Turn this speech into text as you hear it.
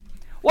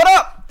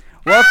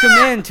Welcome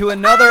in to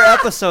another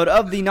episode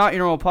of the Not Your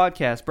Normal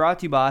Podcast, brought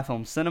to you by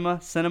Film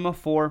Cinema, cinema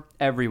for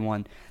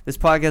everyone. This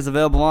podcast is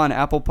available on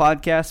Apple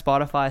Podcasts,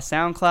 Spotify,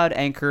 SoundCloud,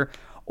 Anchor,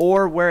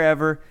 or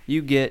wherever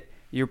you get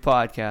your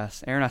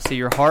podcasts. Aaron, I see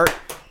your heart.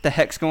 What the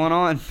heck's going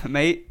on,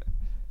 mate?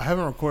 I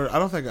haven't recorded. I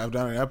don't think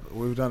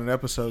we've done an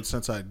episode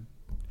since I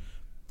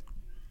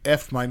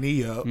effed my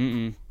knee up.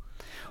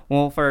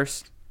 Well,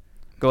 first,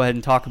 go ahead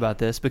and talk about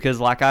this because,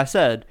 like I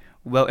said,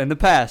 well, in the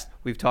past,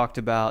 we've talked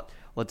about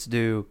let's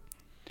do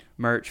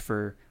merch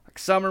for like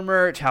summer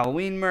merch,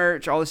 Halloween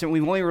merch, all this.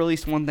 We've only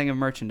released one thing of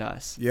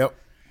merchandise. Yep.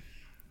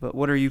 But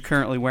what are you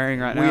currently wearing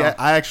right now?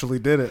 I actually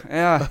did it.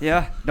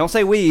 Yeah. Don't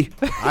say we.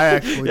 I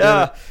actually did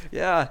it.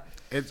 Yeah.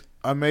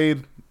 I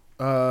made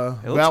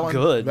it looks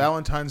good.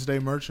 Valentine's Day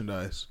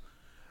merchandise.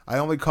 I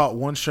only caught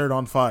one shirt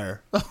on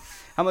fire.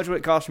 How much would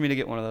it cost for me to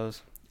get one of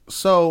those?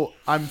 So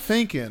I'm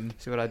thinking.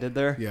 See what I did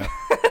there? Yeah.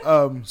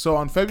 So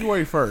on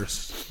February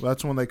 1st,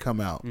 that's when they come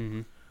out.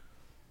 Mm-hmm.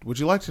 Would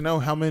you like to know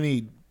how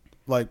many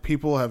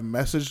people have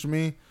messaged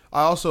me?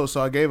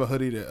 I gave a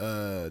hoodie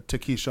to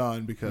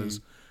Keyshawn because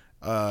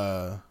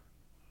I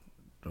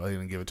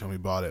didn't give it to him. He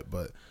bought it,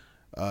 but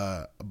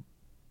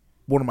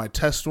one of my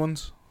test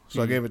ones.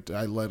 So I gave it.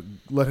 I let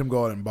him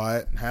go out and buy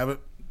it and have it.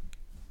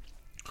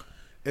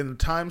 In the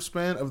time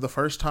span of the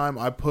first time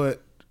I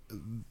put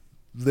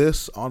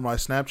this on my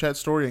Snapchat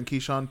story and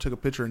Keyshawn took a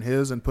picture in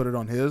his and put it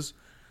on his,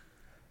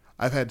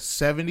 I've had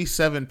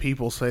 77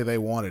 people say they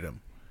wanted him.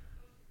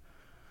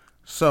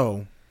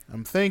 So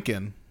I'm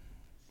thinking.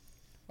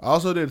 I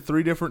also did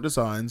 3 different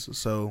designs.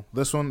 So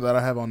this one that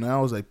I have on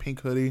now is a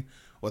pink hoodie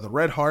with a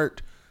red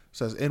heart. It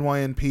says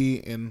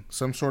NYNP in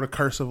some sort of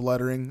cursive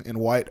lettering in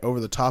white over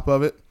the top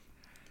of it.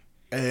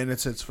 And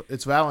it's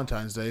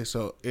Valentine's Day,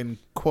 so in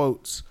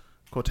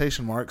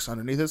quotation marks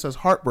underneath it says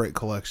Heartbreak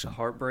Collection.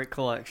 Heartbreak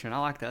Collection. I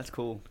like that. That's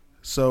cool.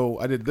 So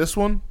I did this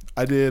one.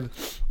 I did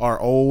our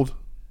old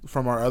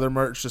from our other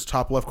merch, just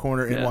top left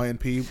corner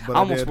NYNP. But I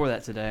almost wore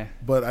that today.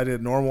 But I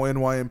did normal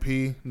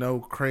NYNP, no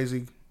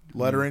crazy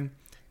lettering,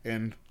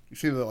 and you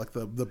see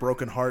the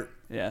broken heart.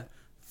 Yeah.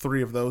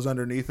 3 of those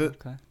underneath it.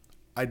 Okay.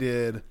 I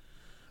did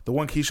the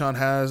one Keyshawn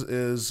has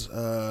is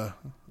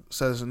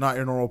says Not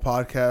Your Normal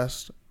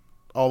Podcast,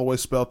 all the way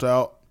spelt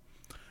out,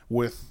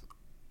 with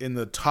in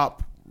the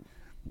top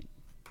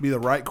be the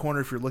right corner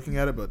if you're looking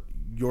at it, but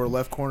your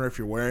left corner if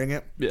you're wearing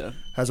it. Yeah.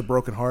 Has a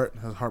broken heart,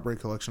 has a Heartbreak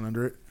Collection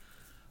under it.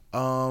 That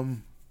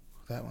one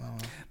I don't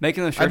know.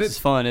 Making those shirts is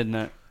fun, isn't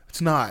it?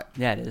 It's not.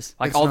 Yeah, it is.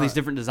 These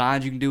different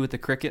designs you can do with the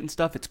Cricut and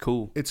stuff, it's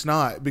cool. It's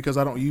not because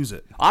I don't use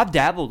it. I've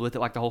dabbled with it,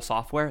 like the whole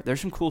software. There's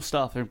some cool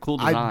stuff. There's cool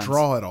designs. I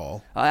draw it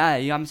all.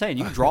 I'm saying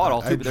you can draw it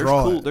all too,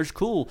 but there's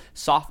cool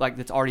soft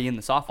that's already in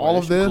the software. All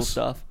of this cool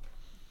stuff.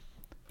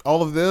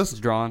 All of this is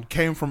drawn.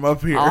 Came from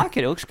up here. I like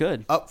it. It looks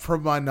good. Up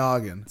from my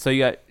noggin. So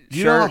you got Do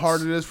you know how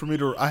hard it is for me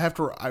to...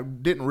 I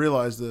didn't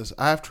realize this.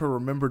 I have to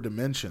remember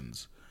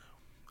dimensions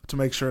to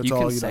make sure it's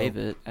all, You can save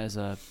it as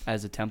a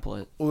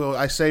template. Well,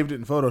 I saved it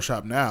in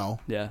Photoshop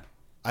now. Yeah.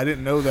 I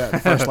didn't know that the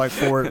first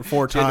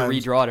four times. You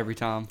had to redraw it every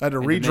time. I had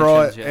to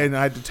redraw it, and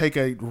I had to take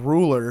a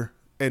ruler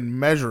and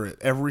measure it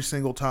every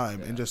single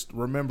time and just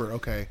remember,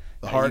 okay,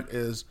 the heart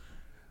is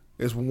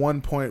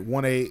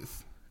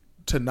 1.18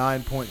 to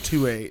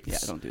 9.28. Yeah,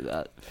 don't do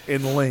that.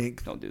 In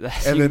length. Don't do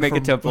that. And you can make a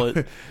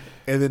template.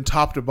 And then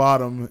top to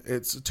bottom,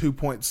 it's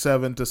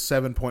 2.7 to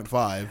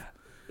 7.5.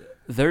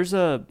 There's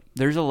a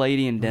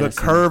lady in Denison.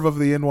 The curve of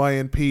the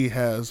NYNP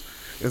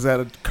is at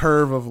a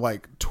curve of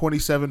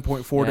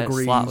 27.4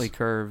 degrees. Slightly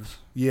curves.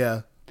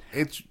 Yeah.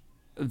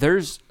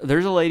 There's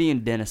a lady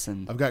in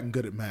Denison. I've gotten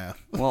good at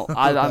math. Well,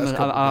 I'm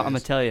going to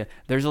tell you.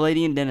 There's a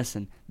lady in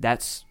Denison.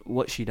 That's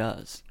what she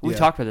does. We've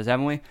talked about this,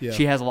 haven't we? Yeah.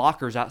 She has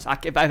lockers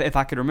outside. If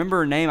I could remember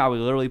her name, I would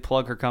literally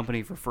plug her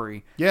company for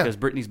free. Yeah. Because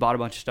Brittany's bought a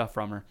bunch of stuff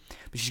from her.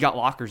 But she's got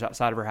lockers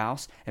outside of her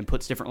house and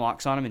puts different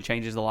locks on them and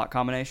changes the lock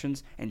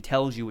combinations and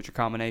tells you what your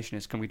combination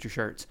is. Come get your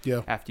shirts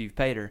after you've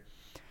paid her.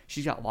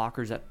 She's got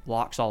lockers that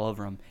locks all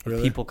over them. Really?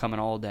 And people coming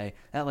all day.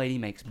 That lady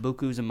makes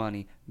bukus of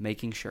money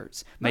making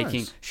shirts. Nice.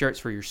 Making shirts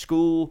for your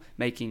school,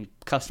 making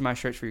customized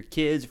shirts for your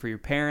kids, for your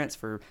parents,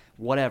 for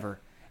whatever.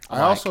 A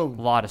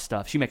lot of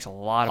stuff. She makes a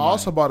lot of money. I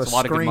also bought a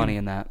lot of good money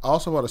in that. I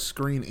also bought a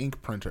screen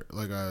ink printer,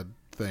 a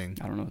thing.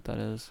 I don't know what that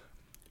is.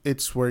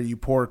 It's where you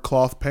pour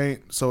cloth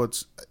paint, so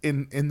it's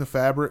in the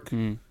fabric,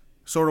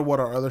 sort of what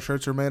our other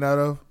shirts are made out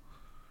of.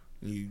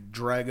 You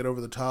drag it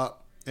over the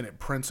top, and it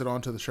prints it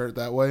onto the shirt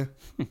that way.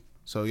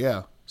 So,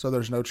 yeah. So,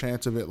 there's no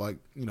chance of it,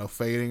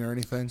 fading or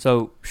anything.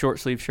 So, short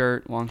sleeve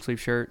shirt, long sleeve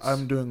shirts?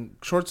 I'm doing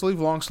short sleeve,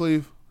 long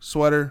sleeve,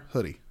 sweater,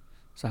 hoodie.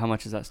 So, how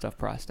much is that stuff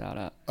priced out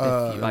at?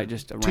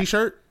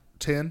 T-shirt,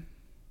 10.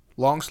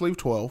 Long sleeve,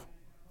 12.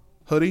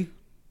 Hoodie,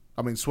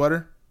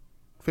 sweater,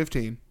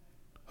 15.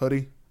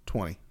 Hoodie,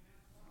 20.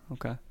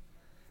 Okay.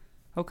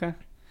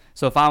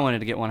 So, if I wanted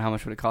to get one, how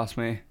much would it cost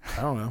me?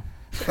 I don't know.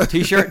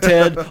 T-shirt,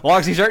 10.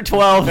 Long sleeve shirt,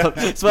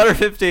 12. Sweater,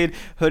 15.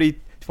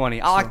 Hoodie,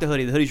 20. I like the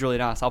hoodie. The hoodie's really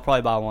nice. I'll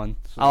probably buy one.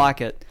 I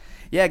like it.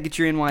 Yeah, get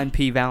your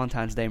NYNP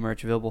Valentine's Day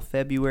merch available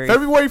February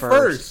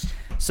 1st.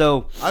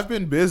 So I've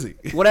been busy.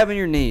 what happened to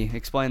your knee?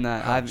 Explain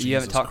that. Oh, You haven't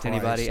Jesus talked to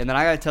anybody, Christ. and then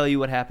I got to tell you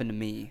what happened to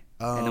me,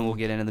 and then we'll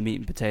get into the meat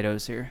and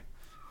potatoes here.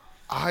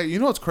 You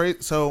know what's crazy?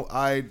 So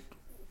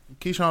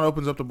Keyshawn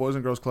opens up the Boys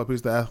and Girls Club.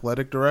 He's the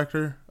athletic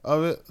director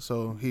of it.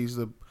 So he's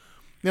the,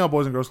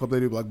 Boys and Girls Club,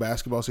 they do like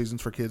basketball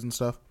seasons for kids and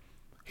stuff.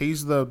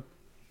 He's the,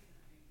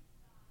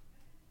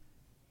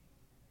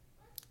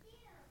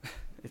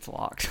 It's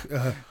locked.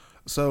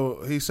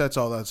 so he sets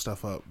all that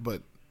stuff up.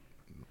 But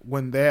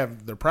when they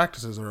have their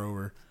practices are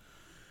over,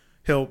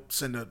 he'll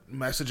send a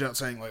message out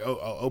saying like, "Oh,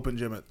 I'll open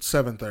gym at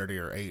 7:30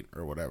 or 8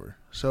 or whatever."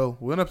 So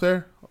we went up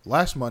there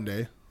last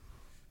Monday.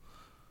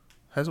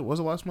 Was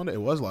it last Monday?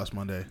 It was last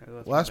Monday.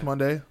 Last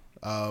Monday.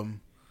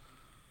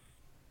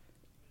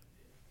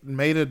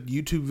 Made a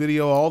YouTube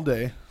video all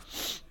day.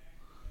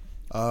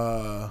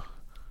 Got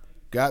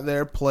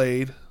there,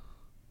 played,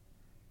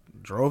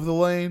 drove the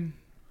lane.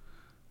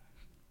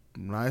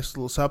 Nice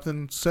little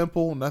something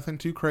simple, nothing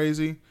too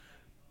crazy.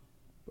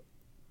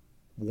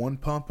 One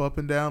pump up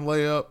and down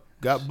layup.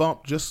 Got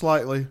bumped just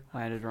slightly.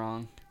 Landed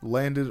wrong.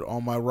 Landed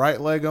on my right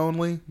leg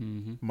only.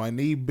 Mm-hmm. My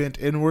knee bent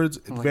inwards.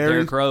 Like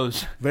Derrick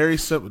Rose. Very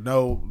simple.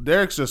 No,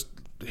 Derek's just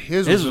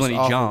his was when he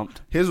awful.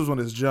 jumped. His was when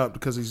he jumped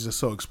because he's just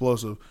so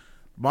explosive.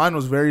 Mine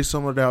was very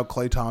similar to how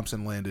Klay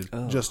Thompson landed.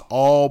 Oh. Just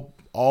all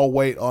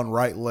weight on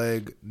right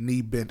leg,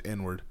 knee bent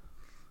inward.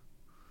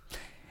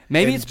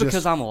 Maybe And it's because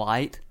just- I'm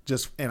light.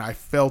 And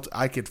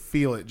I could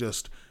feel it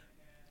just.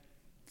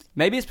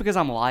 Maybe it's because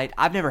I'm light.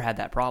 I've never had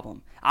that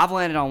problem. I've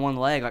landed on one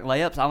leg. Like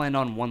layups, I land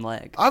on one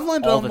leg. I've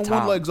landed all on the one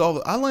time. legs all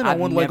the. I land on I've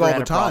one leg never all had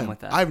the a problem time. with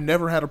that. I've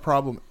never had a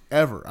problem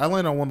ever. I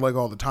land on one leg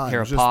all the time.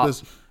 Hear It's a just pop?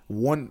 this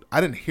one.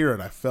 I didn't hear it.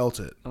 I felt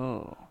it.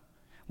 Oh.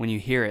 When you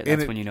hear it, And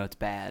that's it- when you know it's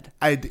bad.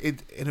 And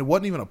it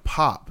wasn't even a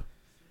pop.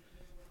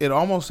 It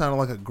almost sounded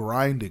like a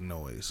grinding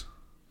noise.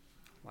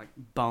 Like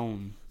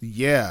bone.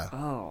 Yeah.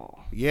 Oh.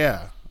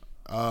 Yeah.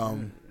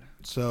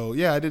 So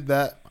yeah, I did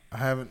that. I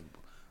haven't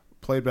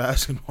played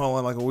basketball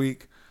in like a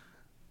week.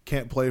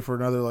 Can't play for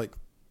another like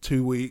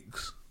 2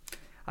 weeks.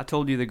 I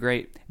told you the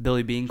great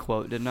Billy Bean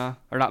quote, didn't I?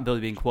 Or not Billy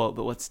Bean quote,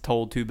 but what's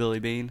told to Billy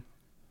Bean.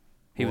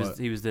 He What?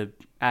 was the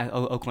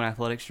Oakland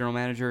Athletics general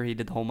manager. He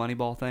did the whole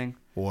Moneyball thing.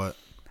 What?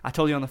 I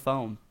told you on the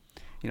phone.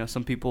 You know,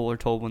 some people are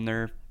told when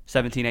they're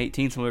 17,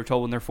 18. Some are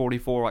told when they're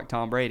 44, like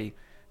Tom Brady.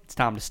 It's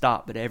time to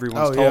stop, but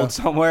everyone's Oh, told yeah.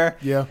 somewhere.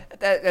 Yeah.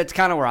 That's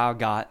kind of where I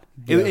got.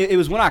 Yeah. It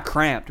was when I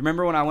cramped.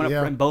 Remember when I went up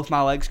Yeah. and both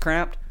my legs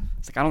cramped?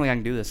 It's like, I don't think I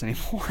can do this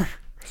anymore.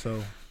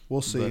 So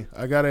we'll see.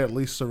 I got to at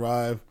least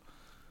survive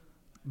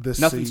this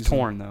Nothing's season.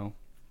 torn, though.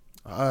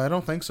 I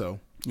don't think so.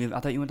 I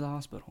thought you went to the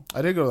hospital.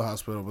 I did go to the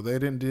hospital, but they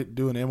didn't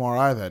do an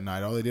MRI that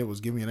night. All they did was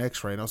give me an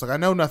X-ray, and I was like, I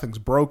know nothing's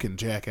broken,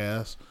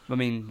 jackass. I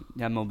mean,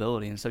 you have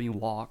mobility and stuff. You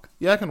walk.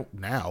 Yeah, I can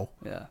now.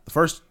 Yeah. The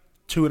first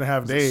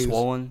 2.5 Is it days.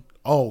 swollen?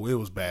 Oh, it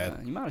was bad.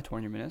 You might have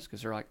torn your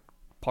meniscus or like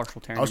partial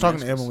tearing. I was your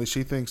talking to meniscus. Emily.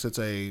 She thinks it's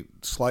a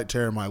slight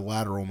tear in my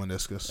lateral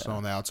meniscus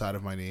on the outside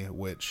of my knee,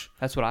 which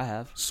That's what I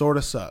have. sort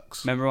of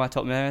sucks. Remember what I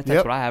told me? That's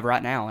Yep. what I have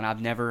right now, and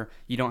I've never.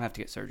 You don't have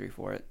to get surgery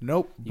for it.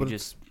 Nope, You but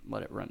just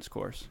let it run its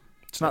course.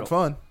 it's not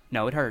fun.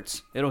 No, it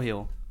hurts. It'll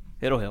heal.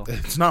 It'll heal.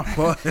 It's not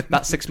fun.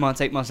 About 6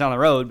 months, 8 months down the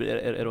road, but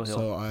it'll heal.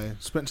 So I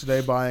spent today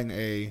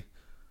I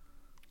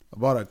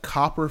bought a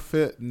copper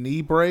fit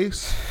knee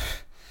brace.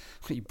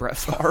 What are you, Brett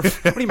Favre?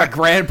 What are you, my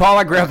grandpa?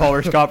 My grandpa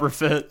wears copper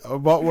fit. I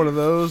bought one of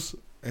those,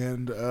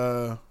 and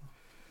I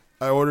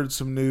ordered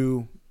some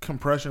new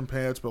compression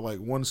pants, but like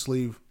one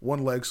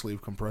leg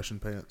sleeve compression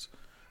pants.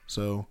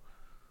 So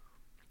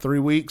 3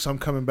 weeks, I'm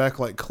coming back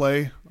like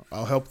Clay.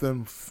 I'll help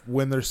them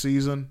win their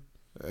season,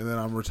 and then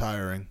I'm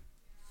retiring.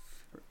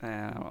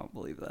 I don't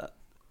believe that.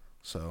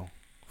 So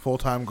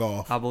full-time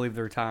golf. I believe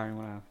they're retiring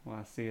when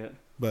I see it.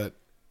 But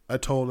I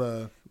told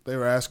they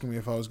were asking me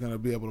if I was going to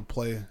be able to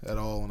play at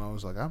all, and I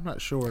was like, I'm not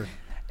sure.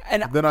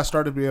 And Then I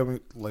started being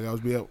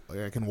able,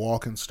 I can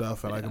walk and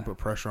stuff, and I can put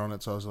pressure on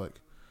it. So I was like,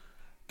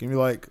 give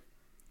me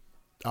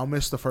I'll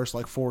miss the first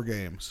 4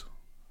 games.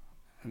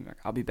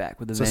 I'll be back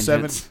with the It's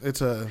vengeance.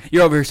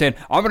 You're over here saying,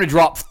 I'm going to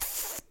drop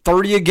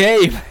 30 a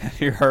game.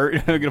 You're hurt.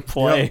 You're going to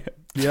play.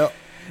 Yep.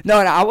 No,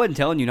 and I wasn't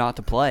telling you not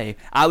to play.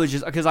 I was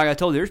just, because like I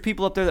told you, there's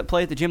people up there that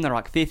play at the gym that are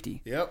like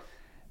 50. Yep.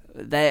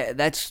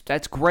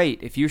 That's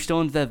great. If you're still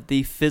in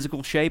the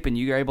physical shape and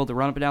you're able to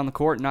run up and down the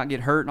court and not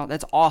get hurt,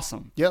 that's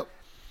awesome. Yep.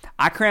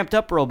 I cramped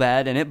up real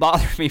bad, and it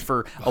bothered me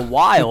for a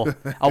while.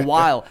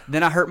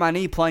 Then I hurt my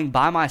knee playing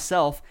by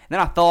myself. Then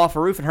I fell off a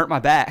roof and hurt my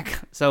back.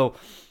 So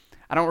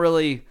I don't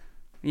really,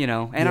 and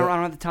I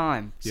don't have the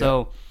time.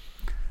 So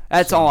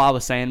that's all I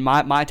was saying.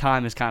 My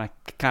time is kind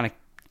of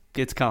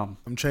it's come.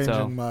 I'm changing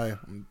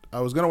I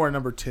was going to wear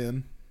number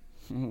 10.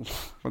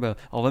 For the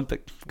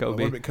Olympic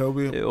Kobe. Olympic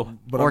Kobe. Ew.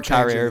 But Or I'm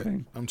Kyrie changing it.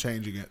 Irving. I'm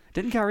changing it.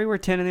 Didn't Kyrie wear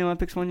 10 in the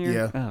Olympics one year?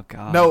 Yeah. Oh,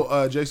 God.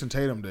 No, Jason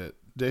Tatum did.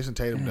 Jason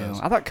Tatum Ew. does.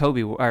 I thought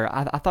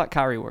I thought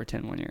Kyrie wore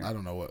 10 one year. I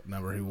don't know what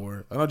number he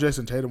wore. I know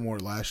Jason Tatum wore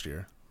it last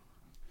year.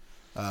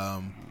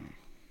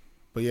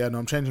 But yeah, no,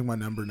 I'm changing my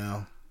number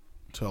now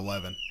to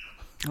 11.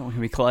 Oh,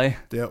 can be Clay?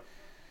 Yep.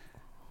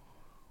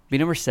 Be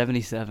number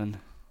 77.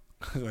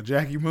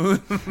 Jackie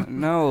Moon.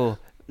 No.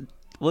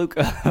 Luke.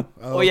 Oh,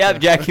 Oh, yeah, okay.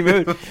 Jackie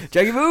Moon.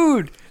 Jackie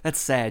Moon. That's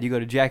sad. You go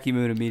to Jackie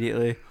Moon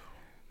immediately.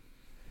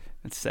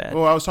 That's sad.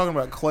 Well, I was talking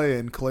about Clay,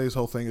 and Clay's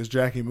whole thing is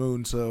Jackie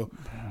Moon. So,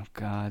 Oh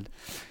God.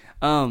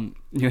 You want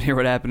to hear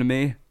what happened to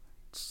me?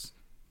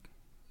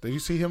 did you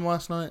see him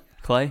last night?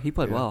 Clay, he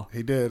played Yeah, well.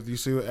 He did. You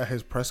see at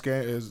his press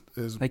game?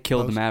 His They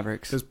killed the post-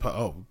 Mavericks.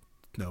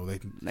 No, they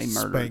They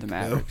murdered the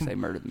Mavericks. them. They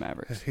murdered the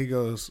Mavericks. They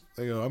go,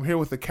 I'm here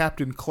with the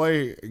captain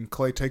Clay, and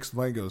Clay takes the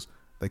mic and goes,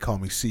 they call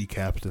me Sea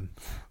Captain.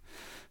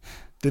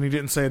 Then he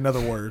didn't say another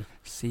word.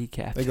 Sea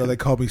Captain. They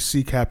call me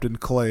Sea Captain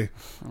Clay.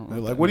 I don't know They're what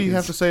like, that what do you have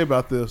means. to say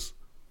about this?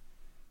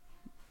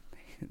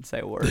 Didn't say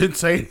a word. Didn't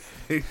say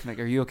anything. Like,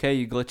 are you okay?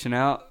 You glitching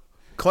out?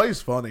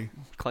 Clay's funny.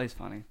 Clay's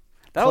funny.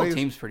 That whole Clay's-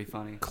 team's pretty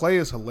funny. Clay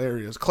is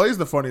hilarious. Clay's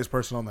the funniest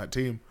person on that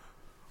team.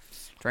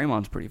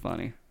 Draymond's pretty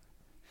funny.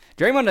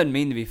 Draymond doesn't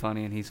mean to be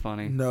funny, and he's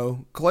funny.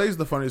 No, Clay's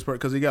the funniest part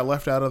because he got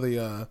left out of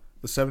the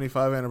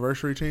 75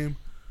 anniversary team.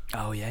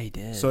 Oh yeah, he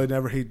did. So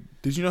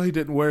did you know he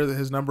didn't wear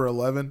his number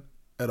 11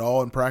 at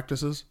all in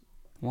practices?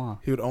 wow.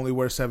 He would only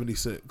wear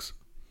 76.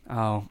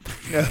 Oh,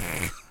 Yeah.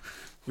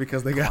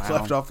 Because they got Wow.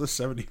 left off the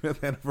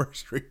 75th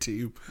anniversary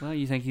team. well,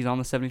 you think he's on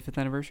the 75th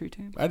anniversary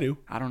team? I do.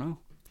 I don't know.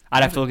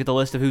 I'd have to look at the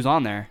list of who's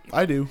on there.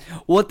 I do.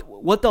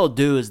 What they'll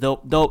do is they'll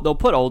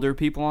put older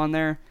people on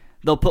there.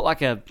 They'll put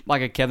like a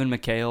Kevin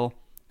McHale,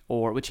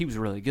 or which he was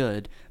really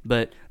good,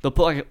 but they'll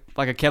put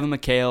like a Kevin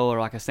McHale or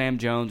like a Sam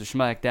Jones or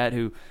somebody like that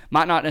who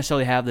might not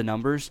necessarily have the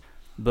numbers,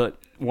 but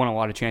won a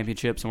lot of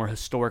championships and were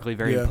historically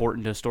very Yeah.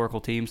 important to historical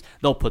teams.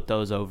 They'll put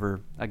those over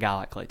a guy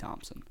like Klay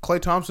Thompson.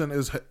 Klay Thompson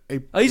is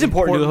He's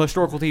important to a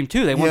historical team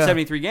too. They won Yeah.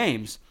 73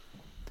 games,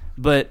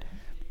 but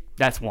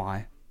that's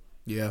why.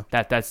 Yeah.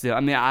 That's the. I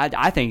mean,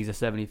 I think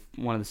he's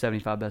one of the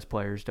 75 best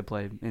players to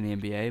play in the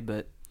NBA.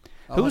 But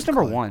I who was like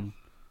number Klay. one?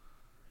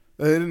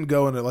 They didn't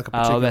go into like a Oh,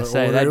 I particular was about to say,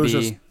 order.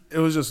 that'd It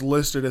was just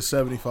listed as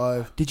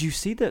 75. Did you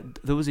see that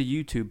there was a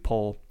YouTube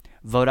poll,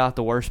 vote out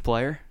the worst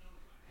player,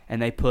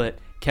 and they put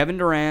Kevin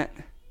Durant,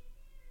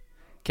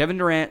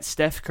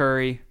 Steph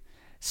Curry,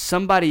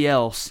 somebody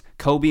else,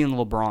 Kobe and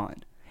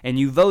LeBron, and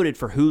you voted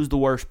for who's the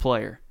worst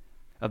player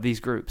of these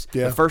groups.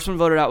 Yeah. The first one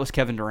voted out was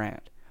Kevin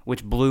Durant,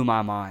 which blew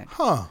my mind.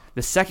 Huh.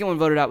 The second one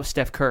voted out was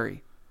Steph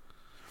Curry.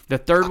 The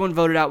third one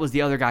voted out was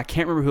the other guy. I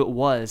can't remember who it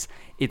was.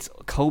 It's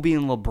Kobe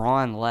and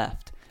LeBron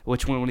left.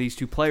 Which one of these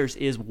two players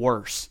is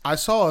worse? I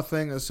saw a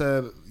thing that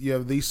said you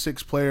have these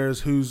 6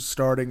 players, who's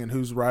starting and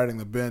who's riding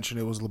the bench, and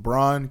it was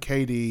LeBron,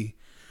 KD,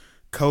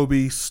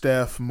 Kobe,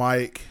 Steph,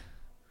 Mike,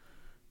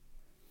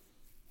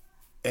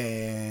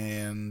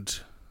 and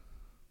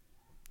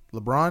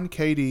LeBron,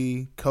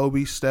 KD,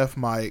 Kobe, Steph,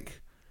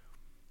 Mike,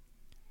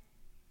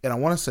 and I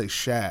want to say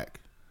Shaq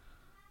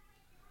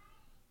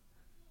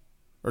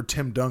or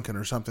Tim Duncan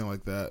or something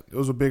like that. It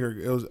was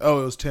it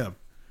was Tim.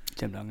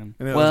 Tim Duncan.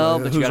 And it was Well,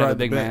 like, but who's you gotta have a riding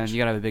the big man. bench? You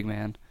gotta have a big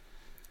man.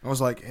 I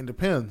was like, it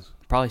depends.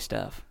 Probably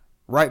Steph.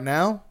 Right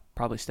now,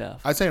 Probably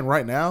Steph. I'd say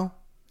right now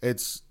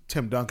it's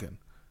Tim Duncan.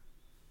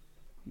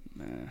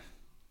 Eh.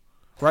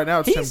 Right now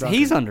it's Tim Duncan.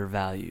 He's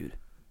undervalued.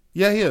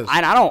 Yeah, he is.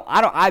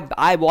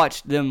 I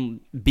watched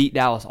them beat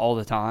Dallas all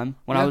the time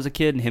when I Yeah. was a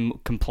kid, and him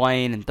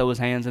complain and throw his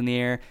hands in the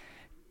air.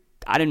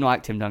 I didn't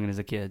like Tim Duncan as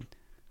a kid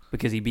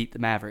because he beat the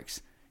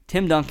Mavericks.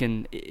 Tim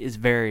Duncan is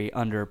very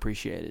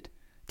underappreciated.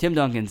 Tim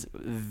Duncan's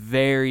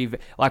very,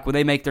 like when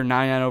they make their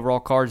 99 overall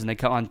cards and they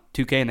come on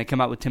 2K and they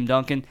come out with Tim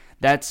Duncan,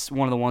 that's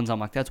one of the ones I'm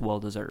like, that's well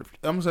deserved.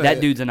 I'm saying That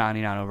dude's a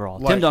 99 overall.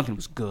 like, Tim Duncan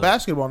was good.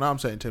 Basketball now I'm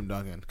saying Tim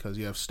Duncan because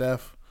you have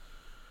Steph.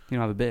 You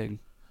don't have a big.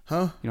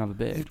 Huh? You don't have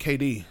a You have big.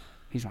 KD.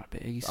 He's not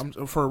big. He's,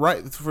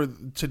 For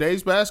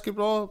today's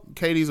basketball,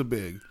 KD's a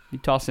big. you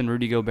toss in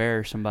Rudy Gobert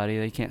or somebody,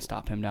 they can't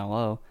stop him down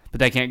low.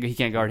 But he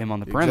can't guard him on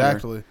the perimeter.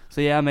 Exactly.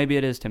 So yeah, maybe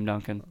it is Tim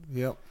Duncan.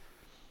 Yep.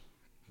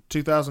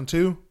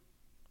 2002.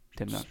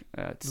 Tim Duncan.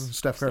 It's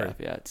Steph Curry.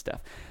 Yeah, it's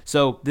Steph.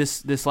 So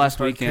this last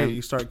weekend,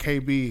 you start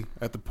KB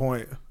at the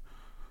point.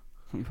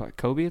 you put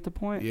Kobe at the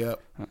point.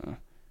 Yep.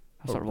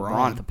 I started LeBron.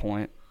 LeBron at the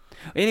point.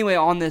 Anyway,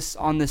 on this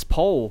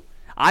poll,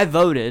 I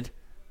voted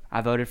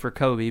for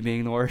Kobe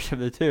being the worst of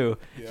the two.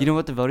 Yeah. You know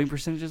what the voting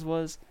percentages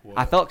was? What?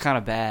 I felt kind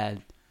of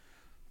bad.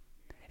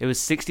 It was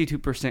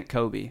 62%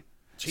 Kobe.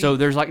 Gee. So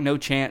there's like no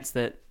chance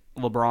that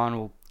LeBron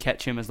will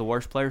catch him as the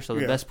worst player. So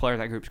the Yeah. best player in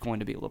that group is going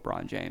to be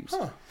LeBron James,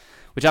 Huh.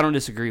 which I don't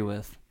disagree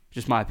with.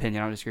 Just my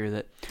opinion. I don't disagree with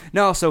it.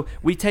 No, so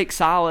we take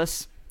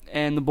Silas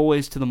and the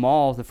boys to the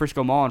mall, the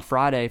Frisco Mall on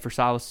Friday for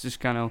Silas. Just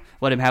kind of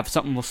let him have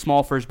something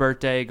small for his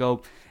birthday.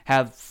 Go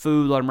have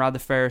food. Let him ride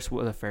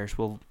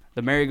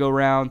the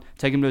merry-go-round.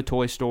 Take him to a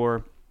toy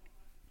store.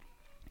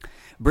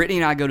 Brittany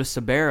and I go to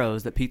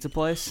Sabaro's, that pizza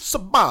place,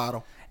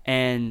 Sabato.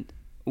 and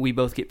we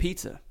both get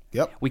pizza.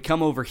 Yep. We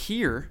come over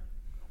here,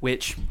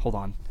 which, hold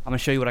on, I'm going to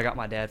show you what I got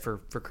my dad for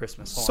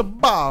Christmas. Hold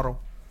on. Sabato.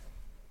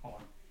 Hold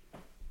on.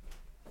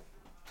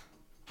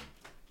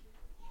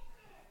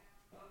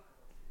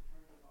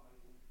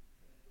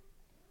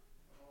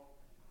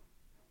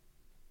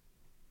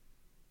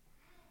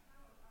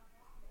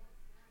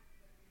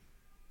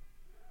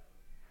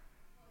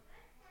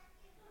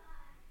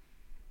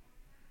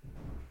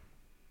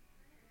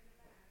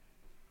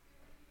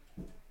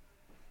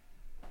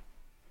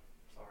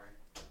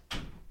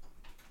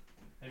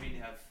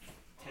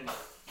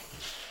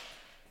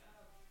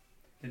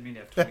 Didn't mean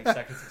to have 20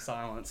 seconds of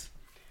silence.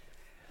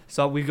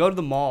 So we go to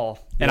the mall,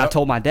 and I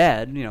told my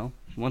dad,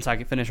 once I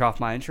could finish off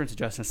my insurance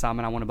adjustment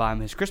assignment, I want to buy him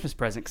his Christmas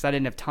present because I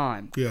didn't have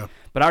time. Yeah.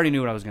 But I already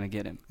knew what I was going to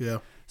get him. Yeah.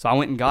 So I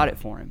went and got it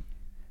for him.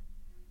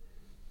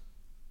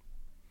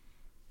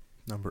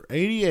 Number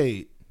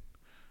 88,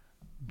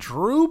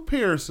 Drew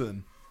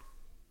Pearson.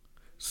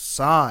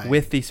 Signed.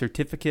 With the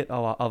certificate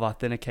of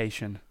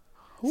authentication.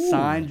 Ooh.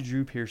 Signed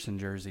Drew Pearson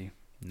jersey.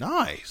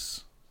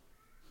 Nice.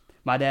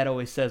 My dad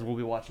always says we'll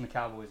be watching the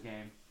Cowboys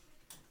game.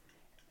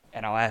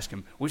 And I'll ask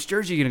him, which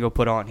jersey are you going to go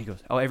put on? He goes,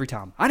 every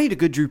time. I need a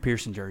good Drew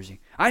Pearson jersey.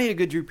 I need a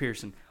good Drew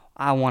Pearson.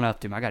 I went up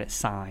to him. I got it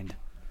signed.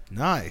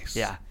 Nice.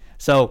 Yeah.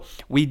 So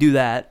we do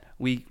that.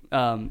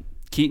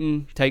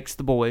 Keaton takes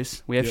the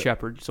boys. We have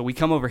Shepard. So we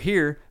come over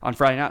here on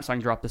Friday night so I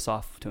can drop this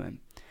off to him.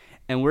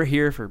 And we're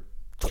here for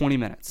 20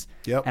 minutes.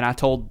 Yep. And I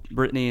told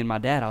Brittany and my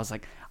dad, I was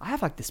like, I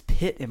have like this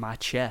pit in my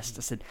chest.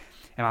 I said,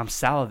 and I'm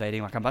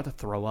salivating, like I'm about to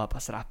throw up. I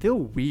said, I feel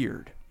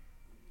weird.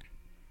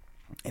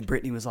 And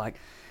Brittany was like,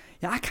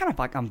 yeah, I kind of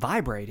like I'm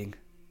vibrating.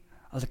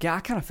 I was like, yeah, I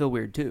kind of feel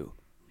weird too,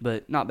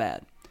 but not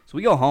bad. So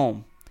we go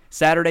home.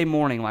 Saturday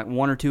morning, like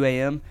 1 or 2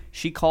 a.m.,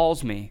 she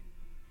calls me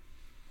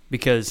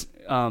because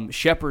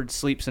Shepard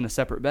sleeps in a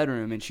separate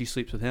bedroom and she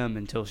sleeps with him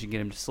until she can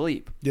get him to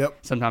sleep. Yep.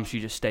 Sometimes she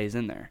just stays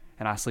in there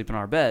and I sleep in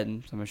our bed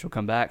and sometimes she'll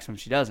come back,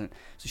 sometimes she doesn't.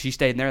 So she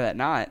stayed in there that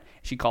night.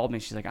 She called me.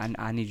 She's like,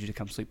 I need you to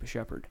come sleep with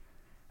Shepard.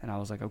 And I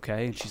was like,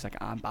 okay. And she's like,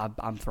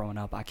 I'm throwing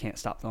up. I can't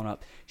stop throwing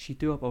up. She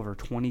threw up over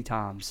 20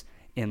 times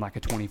in like a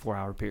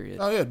 24-hour period.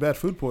 Oh, yeah, bad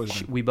food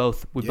poisoning. We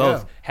both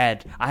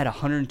had, I had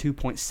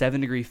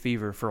 102.7 degree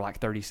fever for like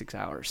 36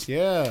 hours.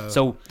 Yeah.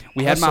 So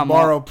we had my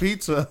mom.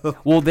 Pizza.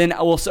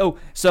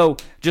 So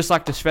just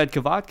like the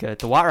Svedka vodka at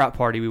the White Rock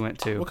party we went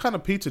to. What kind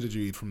of pizza did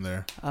you eat from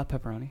there?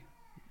 Pepperoni.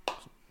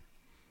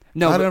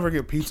 No, I never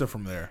get pizza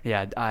from there.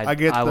 Yeah,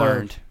 I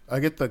learned. I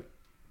get the,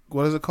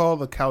 what is it called?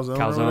 The calzone.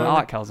 Calzone. I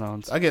like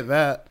calzones. I get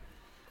that.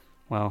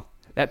 Well,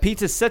 that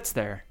pizza sits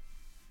there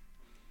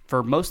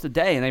for most of the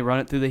day, and they run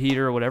it through the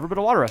heater or whatever, but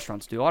a lot of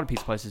restaurants do. A lot of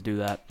pizza places do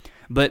that.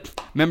 But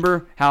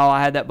remember how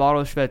I had that bottle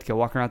of Svedka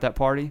walking around at that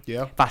party?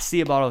 Yeah. If I see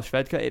a bottle of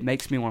Svedka, it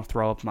makes me want to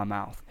throw up in my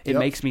mouth. It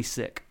makes me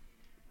sick.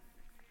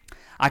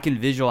 I can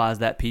visualize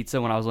that pizza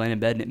when I was laying in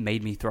bed, and it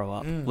made me throw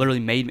up. Literally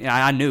made me.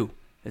 I knew.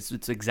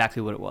 It's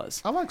exactly what it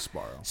was. I like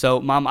Sparrow.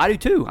 So, Mom, I do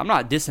too. I'm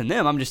not dissing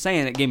them. I'm just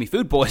saying it gave me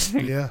food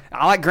poisoning. Yeah.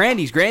 I like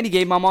Grandy's. Grandy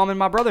gave my mom and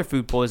my brother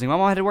food poisoning. My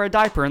mom had to wear a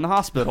diaper in the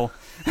hospital.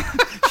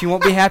 She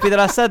won't be happy that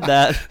I said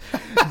that.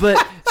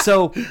 But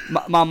so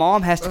my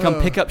mom has to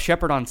come pick up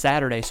Shepard on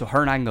Saturday so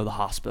her and I can go to the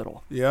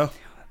hospital. Yeah.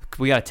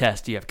 We got a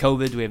test. Do you have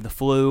COVID? Do we have the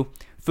flu?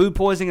 Food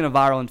poisoning and a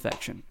viral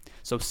infection.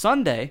 So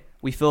Sunday,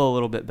 we feel a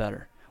little bit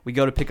better. We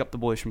go to pick up the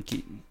boys from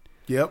Keaton.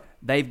 Yep.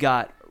 They've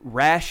got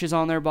rashes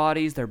on their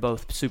bodies. They're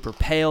both super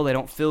pale. They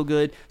don't feel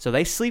good. So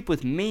they sleep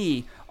with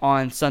me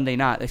on Sunday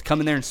night. They come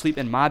in there and sleep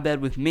in my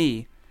bed with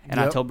me. And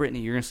I tell Brittany,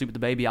 you're going to sleep with the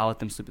baby. I'll let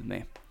them sleep with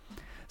me.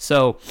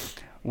 So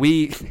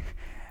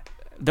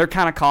they're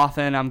kind of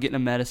coughing. I'm getting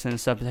them medicine and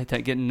stuff,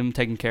 getting them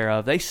taken care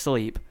of. They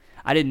sleep.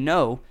 I didn't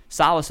know.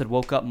 Silas had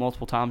woke up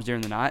multiple times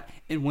during the night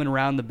and went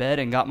around the bed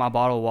and got my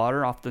bottle of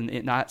water off the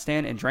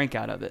nightstand and drank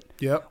out of it.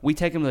 Yep. We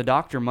take them to the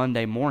doctor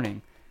Monday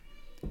morning.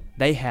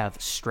 They have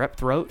strep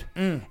throat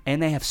and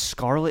they have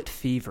scarlet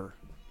fever.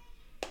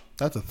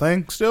 That's a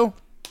thing still?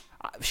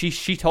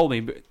 She told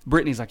me.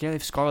 Brittany's like, yeah, they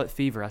have scarlet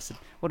fever. I said,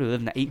 what, do they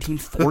live in the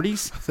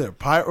 1840s?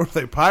 Were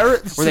they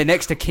pirates? Were they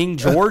next to King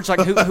George?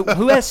 Like,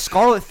 who has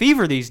scarlet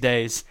fever these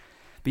days?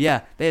 But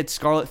yeah, they had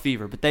scarlet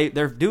fever. But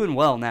they're doing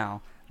well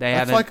now.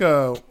 That's like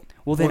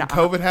when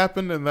COVID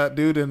happened and that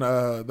dude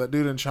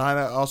in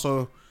China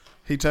also,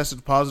 he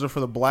tested positive for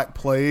the Black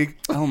Plague.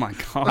 Oh my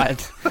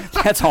God,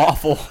 that's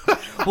awful.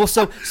 Well,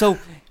 so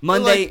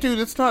Monday, like, dude,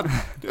 it's not.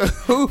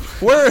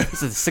 Where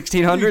is it?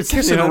 1600s,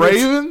 kissing 1600s?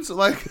 Ravens,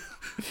 like.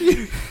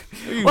 You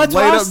laid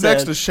up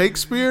next to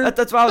Shakespeare.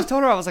 That's what I was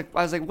telling her. I was like,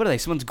 what are they?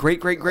 Someone's great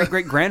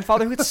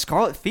grandfather who gets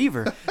scarlet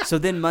fever. So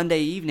then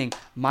Monday evening,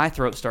 my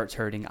throat starts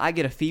hurting. I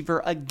get a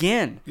fever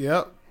again.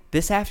 Yep.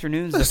 This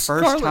afternoon's the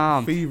first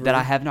time that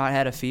I have not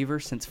had a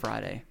fever since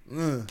Friday.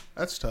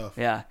 That's tough.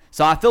 Yeah.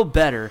 So I feel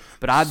better,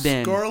 but I've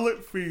been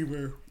scarlet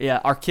fever.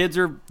 Yeah, our kids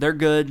they're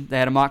good. They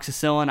had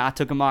amoxicillin. I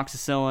took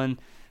amoxicillin.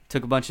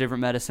 Took a bunch of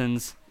different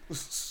medicines.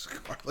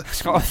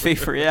 Scarlet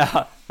fever,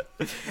 yeah.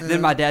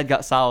 Then my dad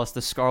got Silas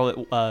the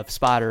scarlet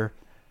spider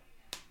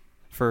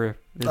for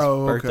his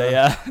birthday. Okay.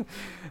 Yeah,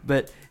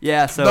 but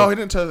yeah. So no, he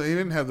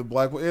didn't have the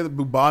black. He had the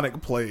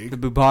bubonic plague. The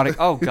bubonic.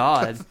 Oh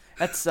God,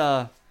 that's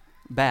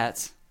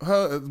bats.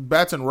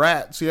 Bats and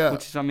rats. Yeah.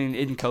 Which is, I mean,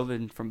 isn't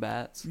COVID from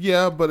bats?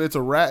 Yeah, but it's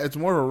a rat. It's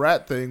more of a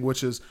rat thing,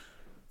 which is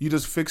you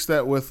just fix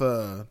that with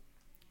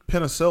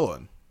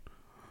penicillin.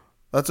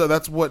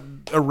 That's what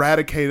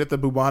eradicated the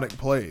bubonic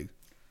plague.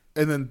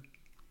 And then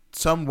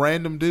some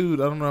random dude,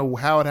 I don't know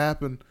how it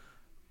happened,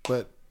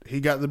 but he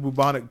got the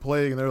bubonic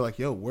plague, and they're like,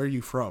 yo, where are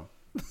you from?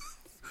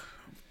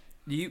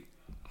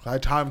 I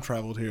time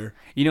traveled here.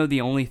 You know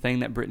the only thing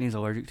that Brittany's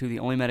allergic to, the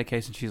only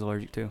medication she's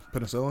allergic to?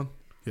 Penicillin?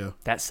 Yeah.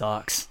 That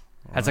sucks.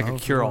 That's like a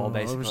cure-all,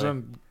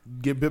 basically.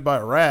 Get bit by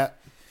a rat.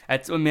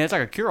 It's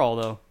like a cure-all,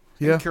 though.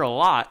 It Yeah. can cure a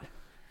lot.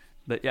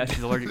 But, yeah,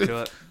 she's allergic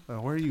to it.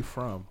 Where are you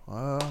from?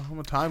 I'm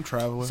a time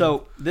traveler.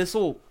 So,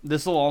 this'll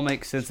all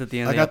make sense at the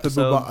end of the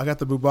episode. I got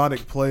the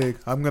bubonic plague.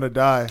 I'm going to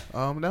die.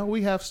 No,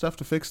 we have stuff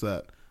to fix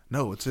that.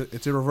 No, it's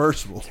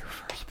irreversible. It's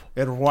irreversible.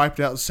 It wiped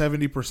out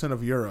 70%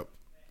 of Europe.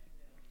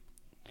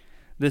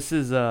 This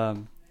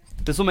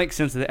will make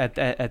sense at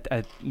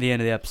the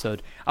end of the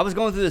episode. I was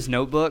going through this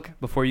notebook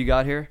before you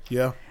got here.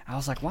 Yeah. I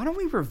was like, why don't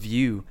we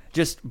review,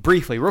 just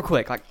briefly, real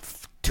quick, like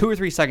 2 or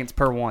 3 seconds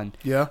per one,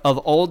 Yeah. of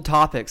old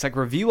topics, like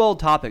review old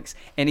topics,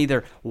 and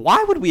either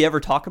why would we ever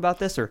talk about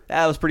this, or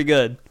that was pretty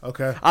good.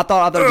 Okay. I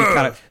thought it was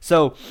kind of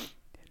so.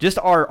 Just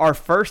our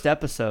first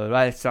episode.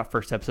 Well, it's not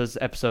first episode. It's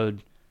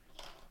episode.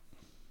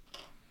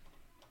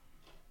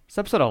 It's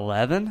episode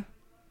 11.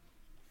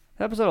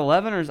 Episode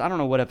 11, or I don't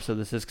know what episode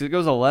this is because it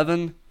goes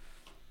 11.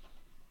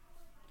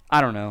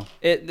 I don't know.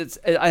 I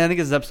think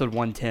it's episode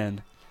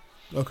 110.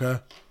 Okay.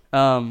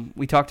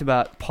 We talked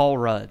about Paul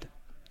Rudd.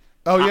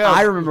 Oh, yeah.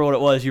 I remember what it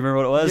was. You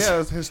remember what it was? Yeah, it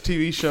was his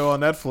TV show on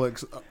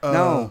Netflix.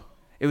 No,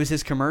 it was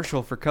his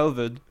commercial for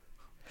COVID.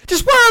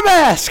 Just wear a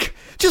mask.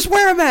 Just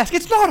wear a mask.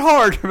 It's not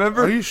hard.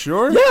 Remember? Are you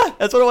sure? Yeah,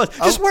 that's what it was.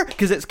 Just wear,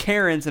 because it's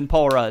Karen's and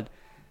Paul Rudd.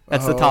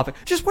 That's the topic.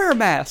 Just wear a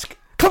mask.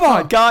 Come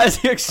on, guys.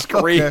 He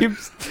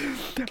screams.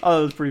 Okay. Oh,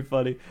 that was pretty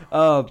funny.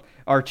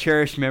 Our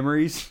cherished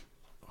memories.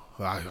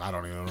 I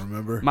don't even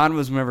remember. Mine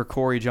was whenever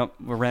Corey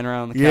ran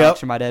around on the couch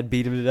Yep. and my dad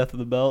beat him to death with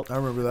a belt. I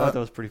remember I that. thought that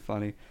was pretty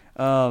funny.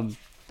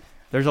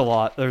 There's a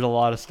lot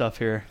of stuff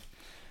here.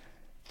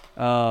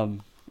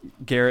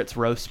 Garrett's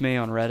roast me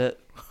on Reddit,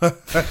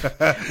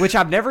 which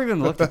I've never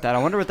even looked at that. I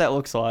wonder what that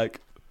looks like.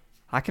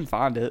 I can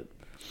find it.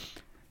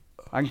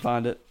 I've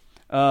got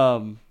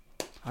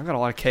a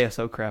lot of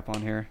KSO crap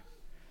on here.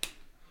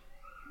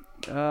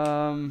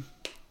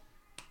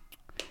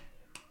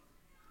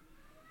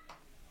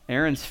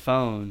 Aaron's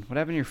phone. What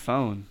happened to your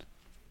phone?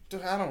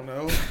 Dude, I don't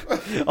know.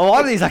 A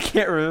lot of these I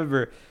can't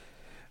remember.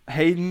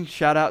 Hayden,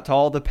 shout out to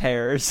all the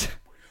pairs.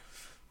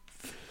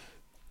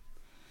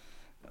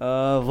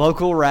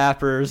 Local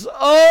rappers.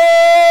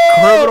 Oh!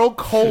 Criminal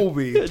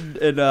Colby. And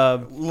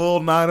Little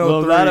 903.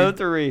 Little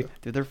 903.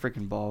 Dude, they're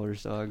freaking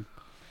ballers, dog.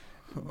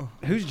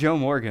 Who's Joe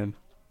Morgan?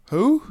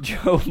 Who?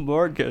 Joe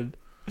Morgan.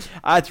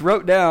 It's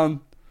wrote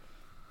down.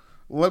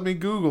 Let me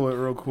Google it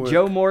real quick.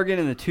 Joe Morgan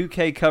and the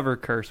 2K cover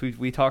curse.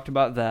 We talked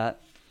about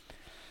that.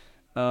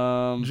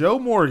 Joe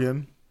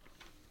Morgan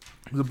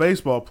is a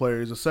baseball player.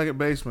 He's a second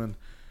baseman.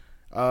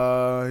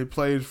 He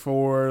played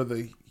for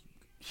the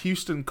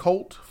Houston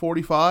Colt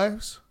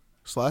 45s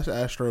 /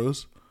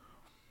 Astros,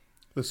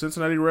 the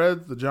Cincinnati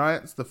Reds, the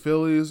Giants, the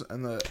Phillies,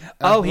 and the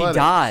Oh, he Athletics.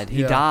 died.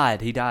 Yeah.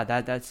 He died.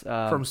 That's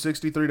From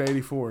 63 to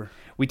 84.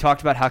 we talked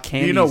about how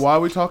Candy. Do you know why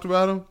we talked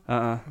about him?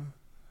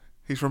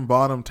 He's from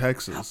Bonham,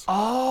 Texas.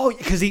 Oh,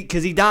 because he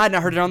died, and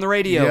I heard it on the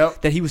radio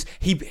Yep. that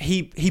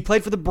he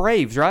played for the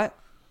Braves, right?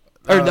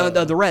 Or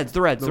the Reds,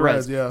 the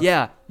Reds. Yeah.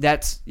 Yeah,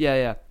 that's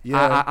yeah.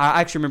 Yeah. I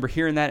actually remember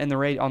hearing that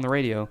on the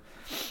radio.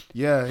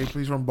 Yeah,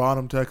 he's from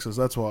Bonham, Texas.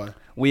 That's why.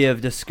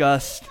 We've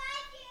discussed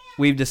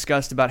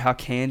about how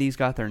candies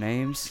got their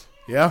names.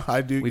 Yeah,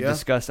 I do. We've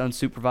discussed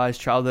unsupervised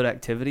childhood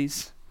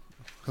activities.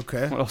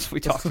 Okay. What else have we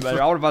talked about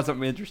here? I want to find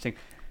something interesting.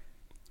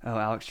 Oh,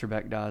 Alex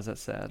Trebek dies.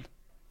 That's sad.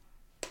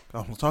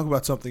 Oh, we'll talk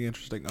about something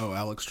interesting. Oh,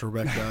 Alex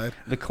Trebek died.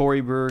 The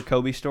Corey Brewer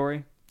Kobe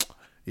story.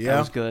 Yeah. That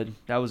was good.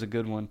 That was a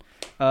good one.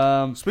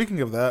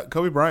 Speaking of that,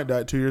 Kobe Bryant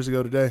died 2 years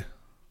ago today.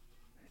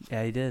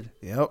 Yeah, he did.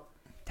 Yep.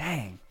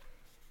 Dang.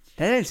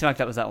 That didn't seem like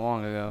that was that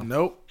long ago.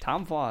 Nope.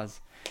 Time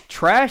flies.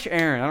 Trash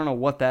Aaron. I don't know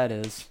what that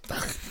is.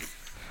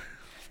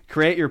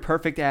 Create your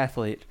perfect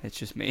athlete. It's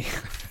just me.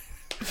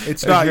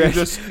 It's not. You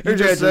just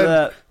That.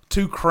 said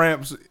 2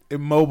 cramps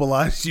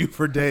immobilized you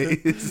for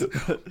days.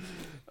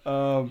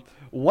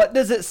 What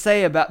does it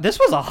say about... This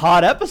was a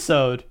hot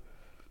episode.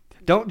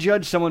 Don't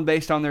judge someone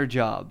based on their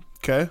job.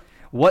 Okay.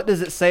 What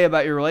does it say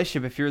about your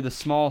relationship if you're the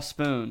small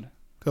spoon?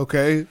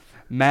 Okay.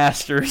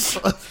 Masters.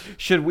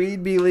 Should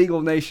weed be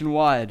legal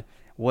nationwide?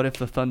 What if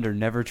the Thunder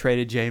never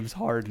traded James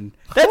Harden?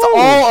 That's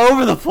all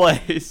over the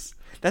place.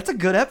 That's a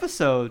good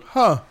episode.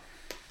 Huh.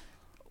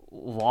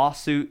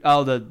 Lawsuit.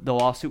 Oh, the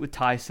lawsuit with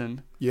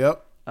Tyson.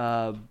 Yep.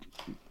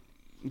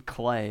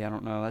 Clay. I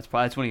don't know.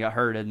 That's when he got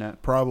hurt, isn't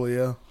it? Probably,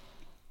 yeah.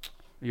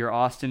 Your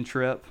Austin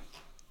trip.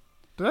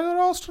 Did I go to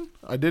Austin?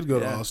 I did go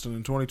to Yeah. Austin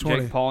in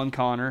 2020. Jake Paul and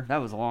Connor. That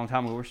was a long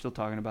time ago. We're still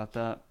talking about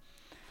that.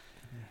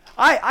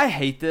 I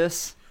hate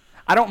this.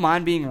 I don't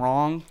mind being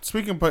wrong.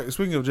 Speaking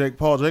of Jake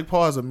Paul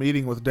has a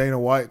meeting with Dana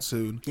White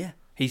soon. Yeah.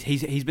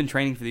 He's been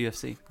training for the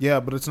UFC. Yeah,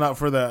 but it's not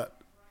for that.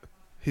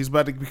 He's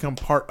about to become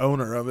part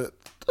owner of it.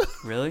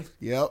 Really?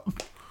 Yep.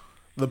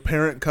 The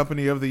parent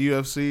company of the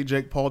UFC,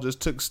 Jake Paul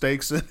just took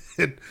stakes in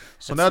it.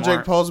 So That's now smart.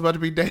 Jake Paul's about to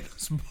be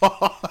Dana's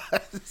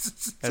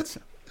boss.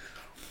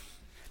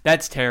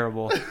 That's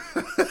terrible.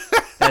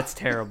 That's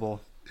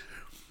terrible.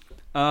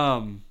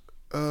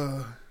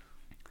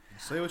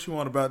 Say what you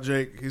want about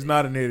Jake. He's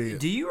not an idiot.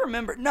 Do you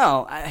remember?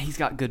 No, he's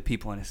got good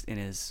people in his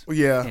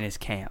Yeah. in his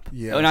camp.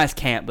 Yeah. Oh, not his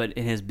camp, but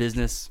in his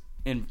business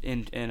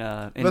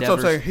endeavors. That's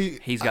what I'm saying.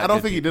 He's got. I don't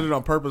good think he people. did it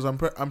on purpose.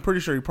 I'm pretty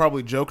sure he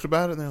probably joked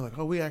about it, and they're like,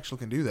 "Oh, we actually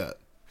can do that."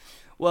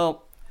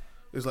 Well,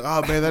 He's like,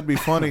 "Oh man, that'd be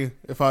funny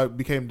if I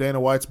became Dana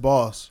White's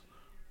boss,"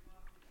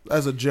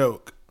 as a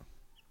joke.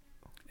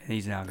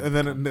 he's now. And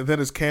then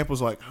his camp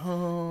was like,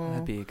 "Oh,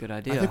 That'd be a good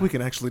idea. I think we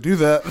can actually do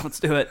that." Let's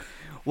do it.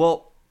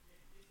 Well,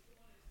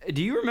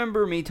 do you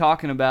remember me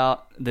talking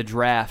about the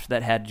draft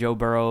that had Joe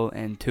Burrow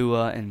and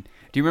Tua? And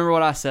do you remember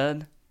what I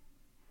said?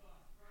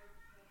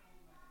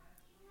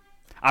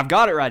 I've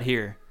got it right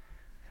here.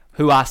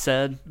 Who I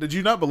said. Did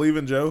you not believe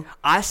in Joe?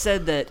 I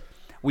said that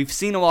we've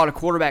seen a lot of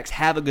quarterbacks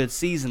have a good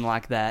season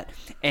like that,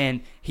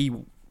 and he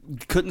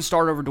couldn't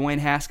start over Dwayne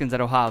Haskins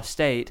at Ohio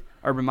State.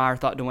 Urban Meyer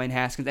thought Dwayne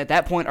Haskins. At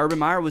that point, Urban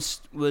Meyer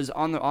was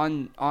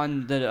on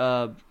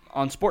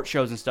sports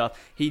shows and stuff.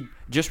 He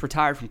just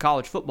retired from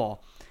college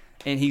football,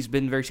 and he's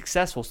been very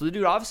successful. So the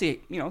dude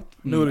obviously, Knew what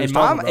he was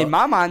talking about. in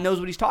my mind, knows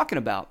what he's talking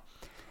about.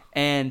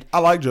 And I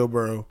like Joe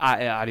Burrow.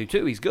 I do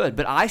too. He's good.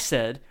 But I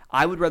said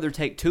I would rather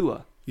take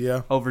Tua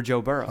Yeah. over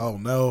Joe Burrow. Oh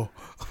no.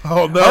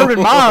 Oh no.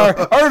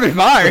 Urban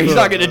Meyer, he's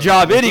not getting a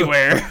job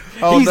anywhere.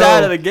 Oh, He's no.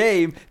 out of the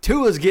game.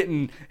 Tua's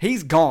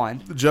he's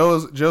gone.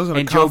 Joe's in a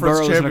And Joe conference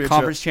Burrow's in championship. a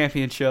conference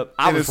championship.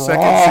 I In was his wrong.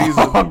 second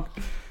season.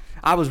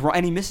 I was wrong,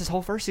 and he missed his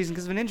whole first season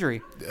because of an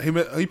injury.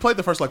 He played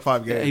the first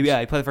 5 games. Yeah,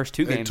 he played the first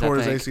 2 And games. tore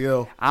I think. his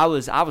ACL. I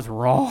was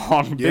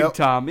wrong, big Yep.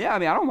 time. Yeah, I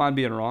mean, I don't mind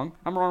being wrong.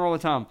 I'm wrong all the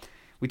time.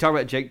 We talk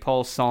about Jake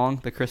Paul's song,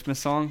 the Christmas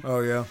song. Oh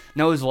yeah.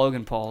 No, it was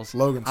Logan Paul's.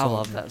 Logan's I song,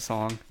 love yeah. that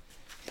song.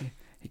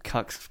 He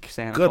cucks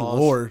Santa Good Claus.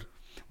 Lord.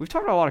 We've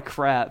talked about a lot of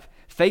crap.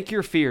 Fake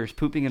your fears,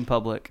 pooping in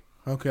public.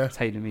 Okay. It's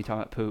hating me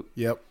talking about poop.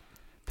 Yep.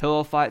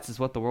 Pillow fights is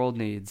what the world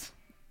needs.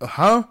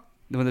 Huh?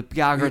 When the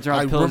guy goes around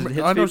I pillows and hits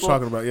know what you're people.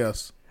 talking about.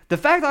 Yes. The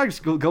fact that I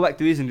just go back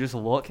through these and just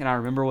look and I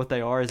remember what they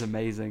are is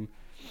amazing.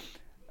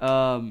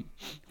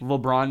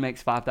 LeBron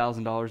makes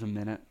 $5,000 a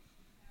minute.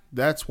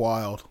 That's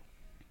wild.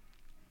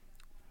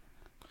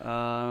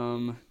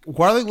 Um,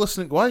 Why are they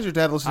listening? Why is your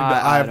dad listening to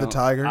Eye of the don't-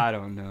 Tiger? I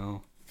don't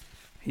know.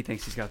 He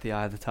thinks he's got the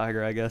eye of the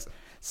tiger, I guess.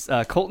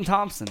 Colton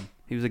Thompson,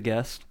 he was a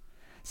guest.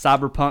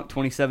 Cyberpunk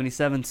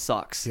 2077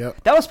 sucks.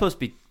 Yep. That was supposed to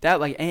be that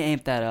like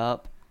amped that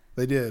up,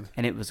 They did.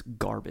 and it was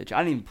garbage. I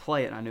didn't even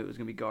play it, and I knew it was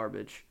gonna be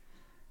garbage.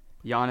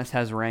 Giannis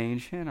has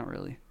range, yeah, not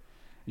really.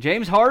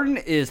 James Harden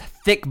is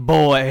thick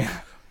boy.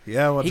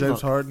 Yeah, well, He James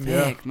looked Harden.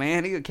 Yeah. thick,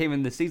 man. He came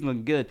in the season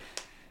looking good.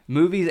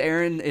 Movies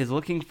Aaron is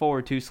looking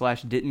forward to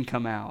 / didn't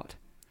come out.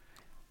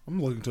 I'm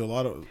looking to a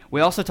lot of.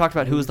 We also talked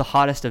about who was the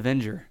hottest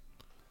Avenger.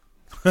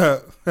 I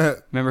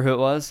Remember who it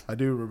was?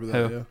 do remember that.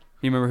 Who? Yeah.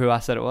 You remember who I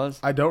said it was?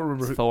 I don't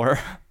remember. It's Who, Thor.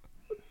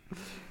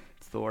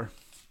 It's Thor.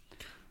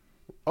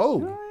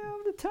 oh,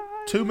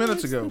 2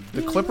 minutes ago,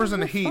 the Clippers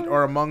and the Heat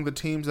are among the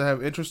teams that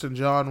have interest in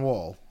John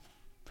Wall.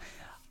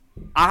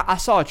 I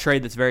saw a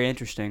trade that's very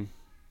interesting.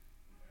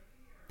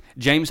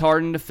 James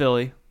Harden to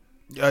Philly.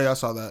 Yeah, I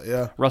saw that.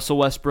 Yeah. Russell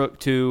Westbrook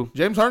to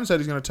James Harden said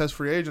he's going to test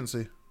free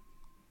agency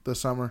this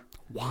summer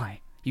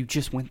why? You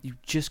just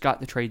got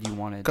the trade you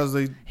wanted. because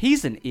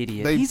He's an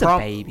idiot. they He's a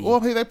baby.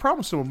 Well, hey, they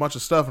promised him a bunch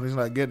of stuff and he's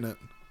not getting it.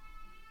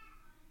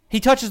 He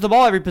touches the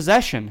ball every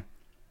possession.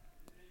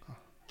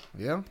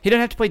 Yeah. He doesn't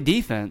have to play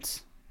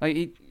defense. Like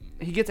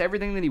he gets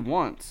everything that he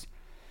wants.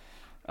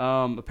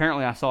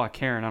 Apparently, I saw a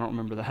Karen. I don't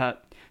remember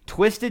that.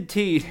 Twisted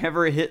Tea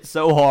never hit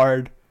so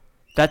hard.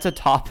 That's a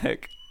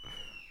topic.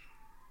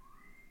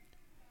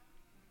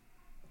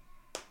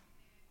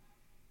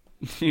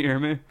 You hear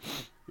me?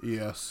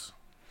 Yes.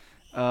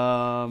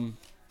 Why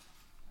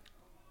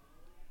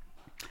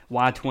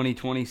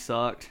 2020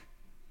 sucked.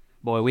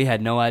 Boy, we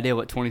had no idea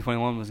what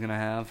 2021 was going to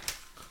have.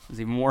 It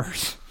was even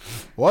worse.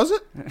 Was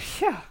it?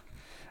 Yeah.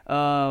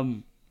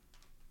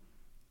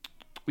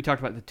 We talked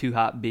about the too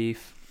hot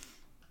beef.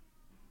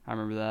 I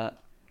remember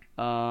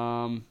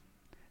that.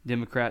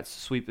 Democrats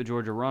sweep the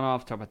Georgia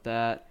runoff. Talk about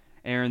that.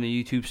 Aaron,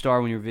 the YouTube star,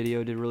 when your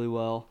video did really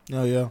well.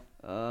 Oh yeah.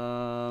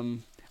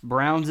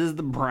 Browns is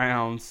the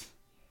Browns.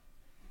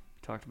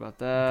 Talked about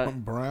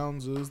that.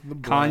 Browns is the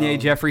Browns. Kanye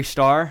Jeffree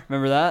Star.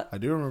 Remember that? I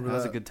do remember That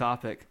was a good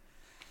topic.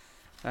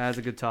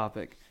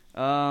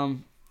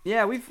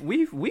 Yeah,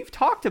 we've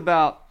talked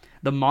about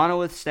the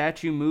monolith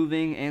statue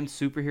moving and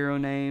superhero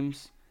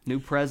names, new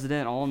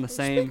president, all in the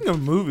same. Speaking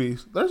of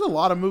movies, there's a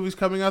lot of movies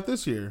coming out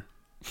this year.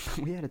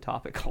 We had a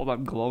topic called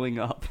 "I'm glowing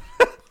up."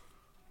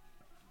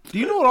 Do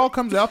you know what all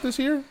comes out this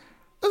year?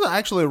 This is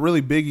actually a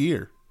really big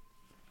year.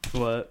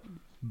 What?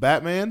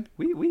 Batman.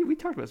 We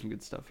talked about some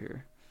good stuff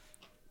here.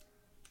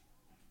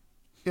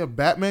 Yeah,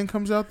 Batman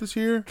comes out this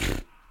year.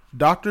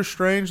 Doctor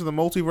Strange and the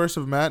Multiverse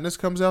of Madness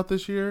comes out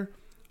this year.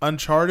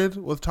 Uncharted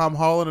with Tom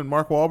Holland and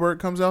Mark Wahlberg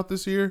comes out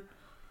this year.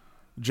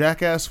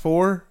 Jackass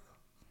 4.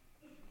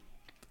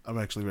 I'm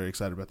actually very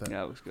excited about that.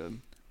 Yeah, it looks good.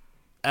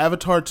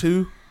 Avatar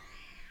 2.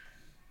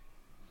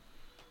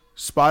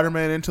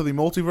 Spider-Man Into the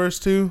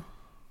Multiverse 2.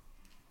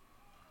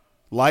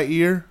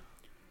 Lightyear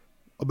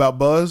about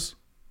Buzz.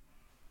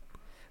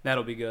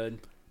 That'll be good.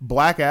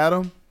 Black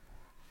Adam.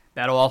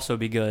 That'll also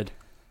be good.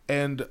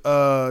 And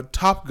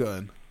Top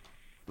Gun.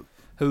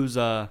 Who's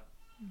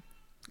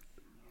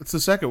It's the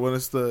second one.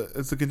 It's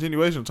the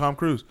continuation of Tom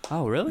Cruise.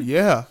 Oh, really?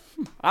 Yeah.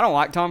 I don't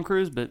like Tom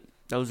Cruise, but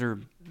those are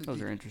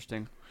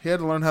interesting. He had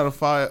to learn how to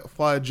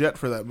fly a jet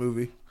for that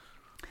movie.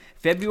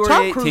 February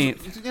Tom 18th.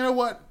 Cruise, you know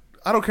what?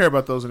 I don't care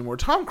about those anymore.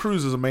 Tom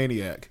Cruise is a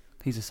maniac.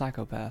 He's a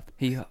psychopath.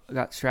 He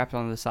got strapped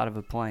onto the side of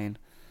a plane.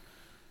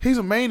 He's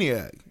a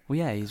maniac. Well,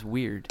 yeah, he's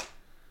weird.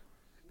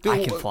 Dude,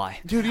 I can fly.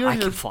 Dude, I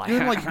can fly.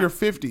 You're in like your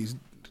 50s.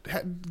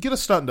 Get a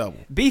stunt double.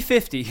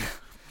 B-50.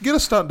 Get a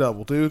stunt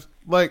double, dude.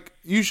 Like,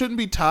 you shouldn't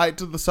be tied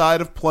to the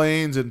side of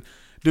planes and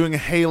doing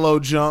halo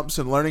jumps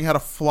and learning how to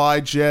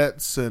fly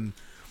jets and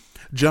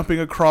jumping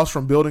across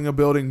from building to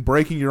building,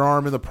 breaking your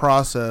arm in the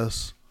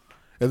process,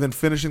 and then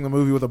finishing the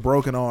movie with a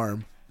broken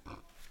arm.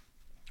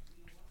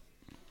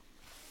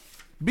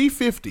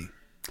 B-50.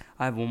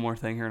 I have one more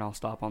thing here, and I'll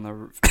stop on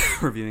the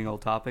reviewing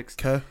old topics.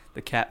 Okay.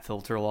 The cat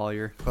filter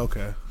lawyer.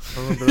 Okay. I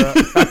remember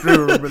that. I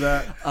do remember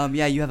that.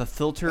 Yeah, you have a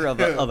filter of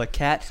a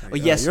cat. Oh,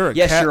 Yeah, yes, you're a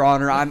yes, cat. Your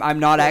Honor. I'm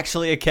not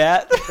actually a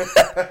cat.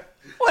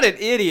 What an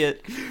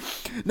idiot!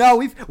 No,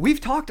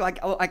 we've talked like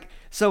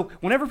so.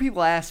 Whenever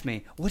people ask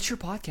me, "What's your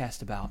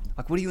podcast about?"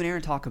 Like, what do you and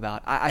Aaron talk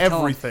about? I tell them,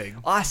 Everything.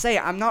 I say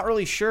I'm not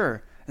really sure.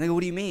 And they go,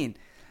 "What do you mean?"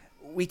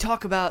 We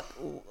talk about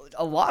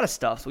a lot of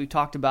stuff. So we've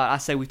talked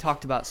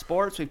about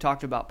sports. We've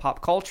talked about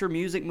pop culture,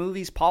 music,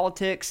 movies,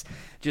 politics.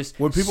 Just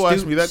When people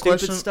ask me that stupid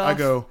question, stuff. I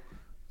go,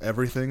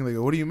 everything. And they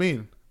go, what do you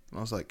mean? And I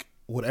was like,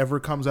 whatever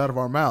comes out of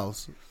our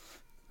mouths.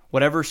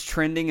 Whatever's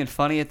trending and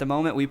funny at the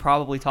moment, we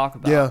probably talk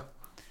about. Yeah.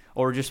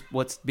 Or just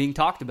what's being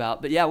talked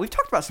about. But yeah, we've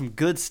talked about some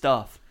good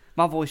stuff.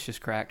 My voice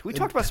just cracked. We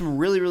talked about some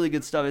really, really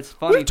good stuff. It's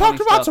funny. We've talked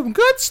about some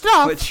good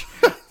stuff. Which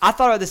I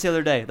thought about this the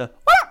other day.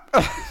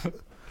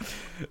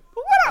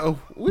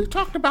 We've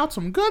talked about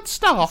some good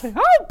stuff.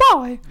 Oh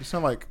boy, You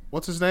sound like,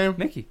 what's his name?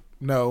 Mickey,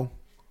 No.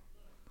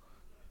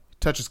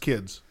 Touches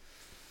kids.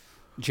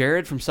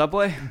 Jared from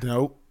Subway.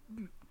 Nope.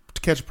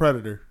 To Catch a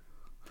Predator.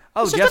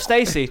 Oh, Jeff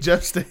Stacy.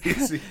 Jeff Stacy.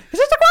 It's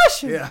just a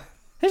question. Yeah.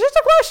 It's just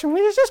a question.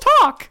 We just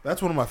talk.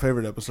 That's one of my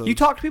favorite episodes. You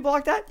talk to people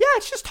like that? Yeah,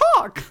 it's just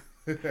talk.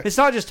 It's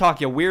not just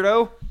talk, you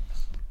weirdo.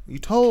 You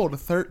told a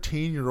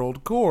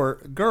 13-year-old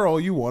girl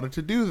you wanted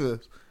to do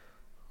this.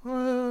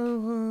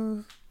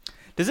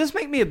 Does this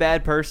make me a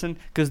bad person?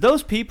 Because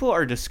those people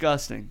are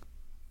disgusting.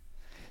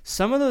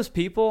 Some of those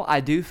people I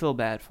do feel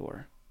bad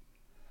for.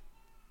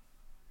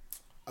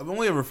 I've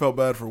only ever felt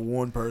bad for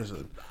one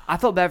person. I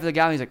felt bad for the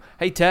guy who's like,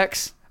 hey,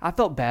 Tex. I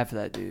felt bad for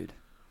that dude.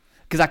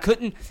 Because I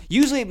couldn't.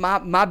 Usually my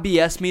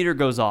BS meter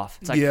goes off.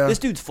 It's like, Yeah. this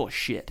dude's full of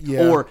shit.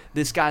 Yeah. Or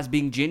this guy's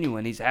being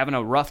genuine. He's having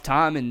a rough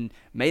time and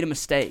made a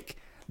mistake.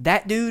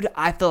 That dude,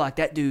 I feel like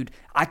that dude,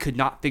 I could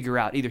not figure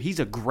out. Either he's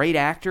a great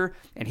actor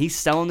and he's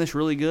selling this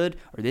really good,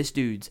 or this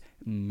dude's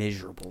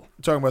miserable.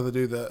 You're talking about the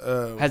dude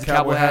that Has a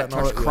cowboy hat, and all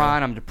starts that? Yeah.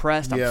 crying, I'm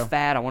depressed, Yeah. I'm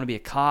fat, I want to be a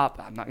cop,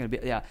 I'm not going to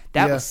be. Yeah,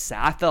 that Yeah. was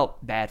sad. I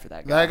felt bad for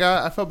that guy. That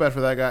guy, I felt bad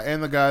for that guy.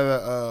 And the guy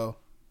that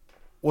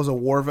was a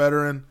war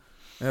veteran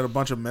and had a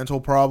bunch of mental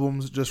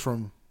problems just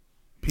from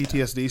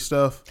PTSD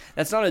stuff.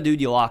 That's not a dude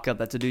you lock up.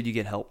 That's a dude you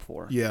get help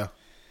for. Yeah.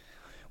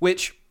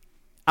 Which,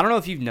 I don't know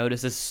if you've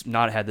noticed,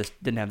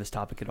 didn't have this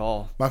topic at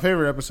all. My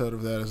favorite episode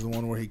of that is the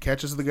one where he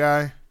catches the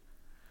guy,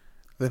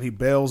 then he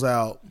bails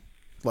out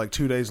like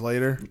 2 days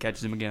later He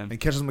catches him again. and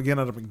catches him again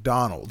at a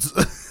McDonald's.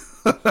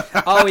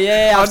 Oh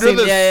yeah, I've Under seen,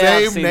 the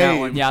I've same seen that name.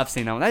 one. Yeah, I've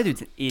seen that one. That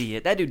dude's an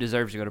idiot. That dude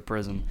deserves to go to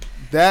prison.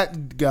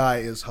 That guy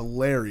is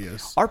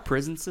hilarious. Our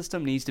prison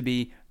system needs to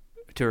be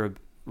to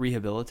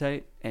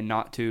rehabilitate and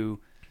not to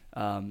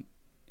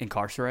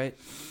incarcerate.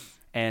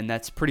 And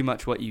that's pretty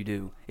much what you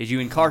do, is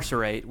you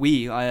incarcerate.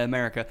 We,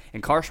 America,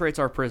 incarcerates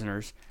our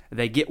prisoners.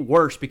 They get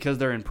worse because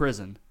they're in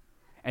prison.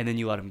 And then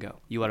you let them go.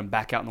 You let them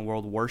back out in the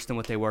world worse than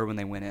what they were when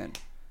they went in.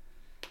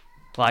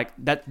 Like,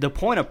 that. The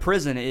point of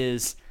prison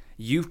is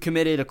you've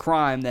committed a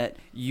crime that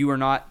you are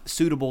not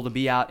suitable to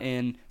be out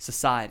in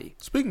society.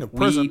 Speaking of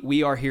prison,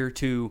 We are here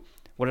to,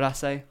 what did I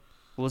say?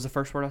 What was the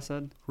first word I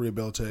said?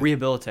 rehabilitate.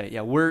 Rehabilitate.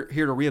 Yeah, we're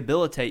here to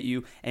rehabilitate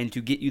you and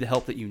to get you the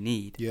help that you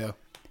need. Yeah.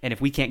 And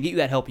if we can't get you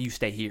that help, you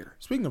stay here.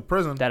 Speaking of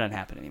prison, That doesn't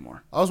happen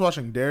anymore. I was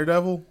watching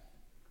Daredevil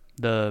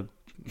The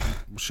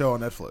show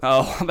on Netflix.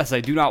 I'm about to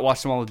say, do not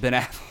watch the one with Ben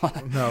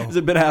Affleck. No. Is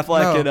it Ben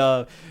Affleck No.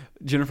 and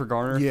Jennifer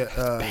Garner?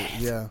 Yeah,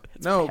 yeah.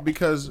 No,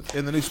 because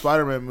in the new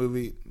Spider-Man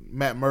movie,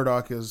 Matt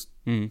Murdock is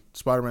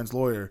Spider-Man's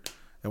lawyer,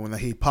 and when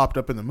he popped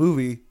up in the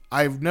movie,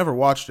 I've never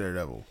watched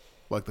Daredevil,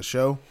 like the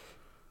show,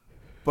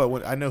 but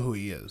when I know who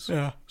he is.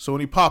 Yeah. So when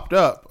he popped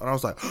up, and I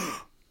was like,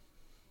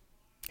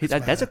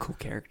 That's a cool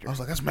character. I was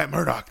like, that's Matt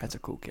Murdock. That's a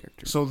cool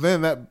character. So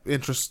then that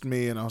interested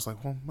me, and I was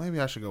like, well, maybe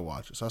I should go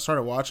watch it. So I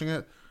started watching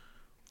it.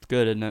 It's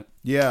good, isn't it?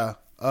 Yeah.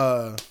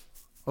 I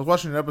was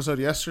watching an episode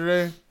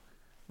yesterday.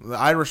 The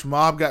Irish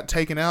mob got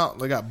taken out.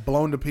 They got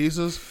blown to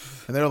pieces.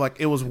 And they were like,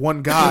 it was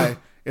one guy.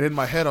 And in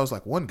my head, I was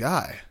like, one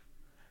guy.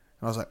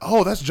 And I was like,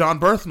 oh, that's John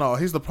Berthnall.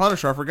 He's the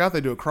Punisher. I forgot they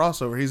do a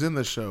crossover. He's in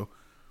this show.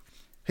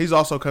 He's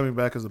also coming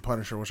back as the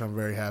Punisher, which I'm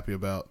very happy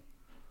about.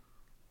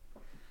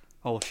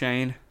 Oh,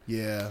 Shane.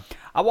 Yeah.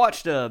 I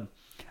watched a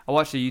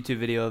YouTube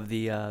video of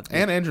the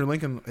And Andrew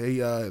Lincoln,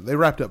 they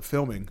wrapped up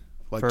filming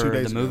like For 2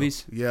 days the ago.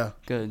 movies? Yeah,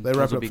 Good. they Those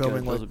wrapped will up be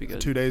filming good. Those will like be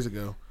good. 2 days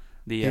ago.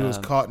 The He was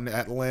caught in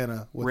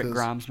Atlanta with Rick his,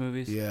 Grimes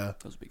movies. Yeah,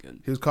 Those will be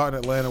good. he was caught in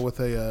Atlanta with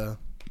a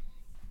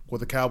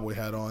cowboy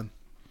hat on.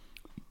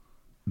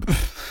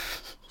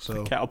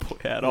 So Cowboy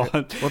hat on.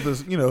 with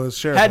his his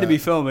sheriff Had to be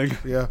hat. filming.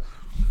 Yeah.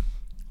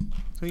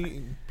 So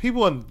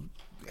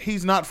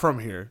he's not from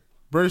here.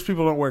 British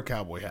people don't wear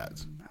cowboy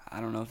hats. I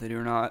don't know if they do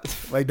or not.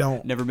 They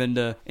don't. Never been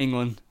to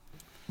England.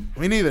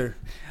 Me neither.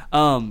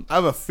 I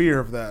have a fear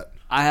of that.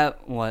 I have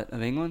what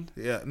of England?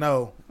 Yeah,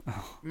 no,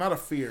 not a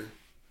fear.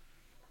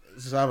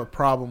 It's just I have a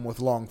problem with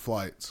long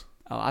flights.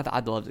 Oh,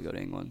 I'd love to go to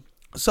England.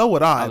 So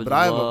would I, would but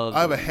I love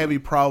have a to. heavy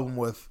problem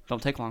with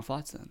Don't take long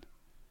flights then.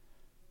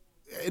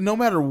 no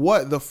matter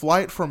what the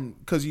flight from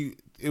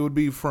it would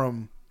be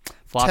from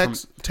Fly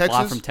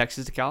Texas. from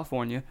Texas to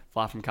California.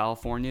 Fly from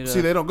California to.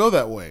 See, they don't go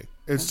that way.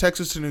 It's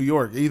Texas to New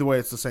York. Either way,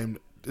 it's the same.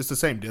 It's the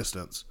same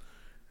distance.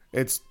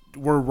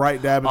 We're right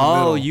dab in the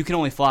middle. Oh, you can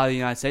only fly to the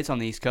United States on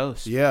the East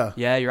Coast. Yeah.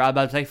 Yeah, you're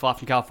about to say fly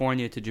from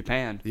California to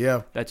Japan.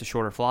 Yeah. That's a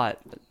shorter flight.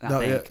 I No,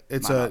 think.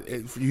 yeah,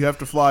 you have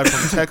to fly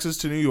from Texas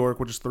to New York,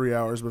 which is 3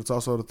 hours, but it's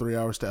also 3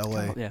 hours to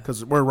LA Yeah.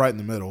 because we're right in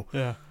the middle.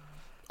 Yeah.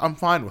 I'm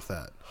fine with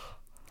that.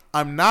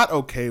 I'm not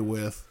okay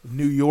with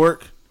New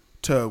York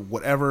to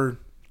whatever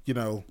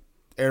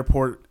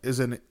airport is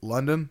in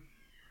London.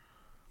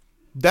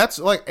 That's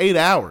like 8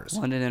 hours,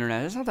 London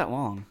Internet. It's not that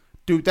long.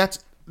 dude.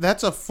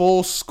 That's a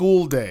full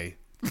school day.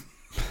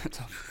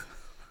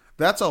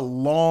 That's a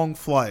long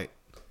flight.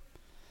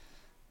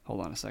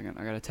 Hold on a second.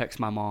 I got to text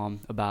my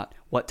mom about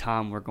what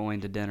time we're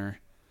going to dinner.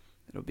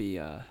 It'll be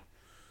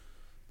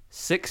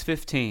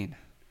 6:15.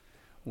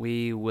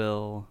 We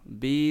will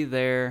be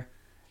there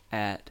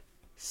at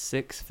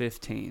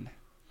 6:15.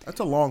 That's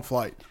a long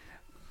flight.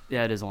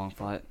 Yeah, it is a long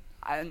flight.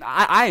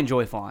 I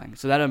enjoy flying,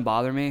 so that doesn't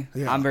bother me.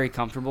 Yeah. I'm very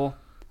comfortable.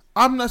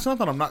 It's not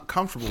that I'm not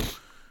comfortable.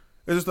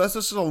 That's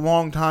just a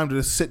long time to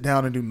just sit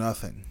down and do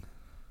nothing.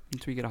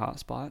 Until you get a hot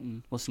spot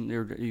and listen,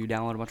 or you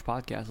download a bunch of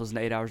podcasts, listen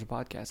to 8 hours of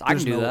podcasts. I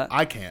There's can do that.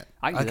 I can't.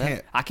 I can do that.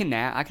 can't. I can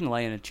nap. I can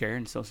lay in a chair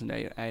and still listen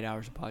to 8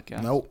 hours of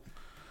podcasts. Nope.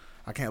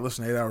 I can't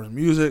listen to 8 hours of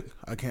music.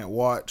 I can't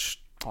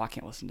watch Oh, I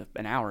can't listen to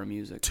an hour of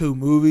music. 2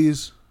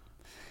 movies.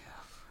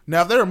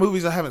 Now, if there are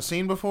movies I haven't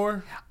seen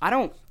before, I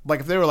don't.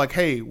 like if they were like,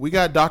 hey, we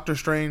got Doctor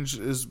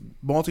Strange's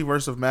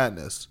Multiverse of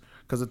Madness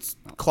because it's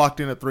clocked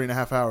in at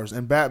 3.5 hours,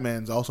 and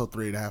Batman's also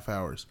 3.5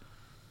 hours.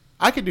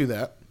 I could do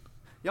that.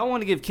 Y'all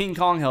want to give King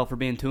Kong hell for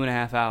being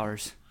 2.5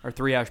 hours or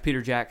 3 hours.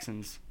 Peter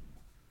Jackson's.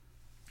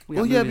 We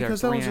got Well, yeah, movies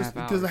because that are that was 3.5 just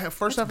because the hours.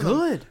 first That's half of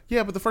good.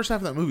 yeah, but the first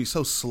half of that movie is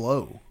so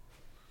slow.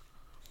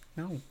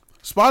 No,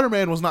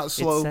 Spider-Man was not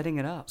slow. it's setting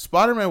it up.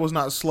 Spider-Man was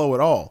not slow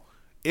at all.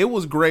 It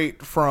was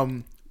great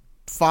from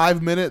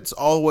 5 minutes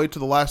all the way to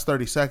the last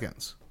 30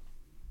 seconds.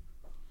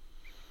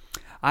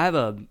 I have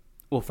a.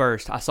 Well,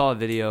 first I saw a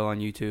video on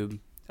YouTube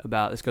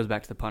about this. Goes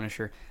back to the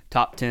Punisher.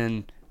 Top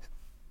 10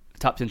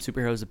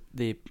 superheroes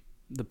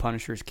the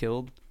Punisher's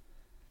killed.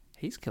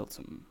 He's killed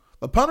some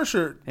The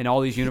Punisher in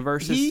all these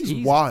universes. He's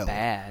wild.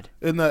 Bad.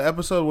 in the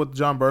episode with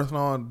John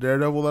Berthnall and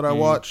Daredevil that I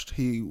watched,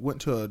 he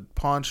went to a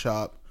pawn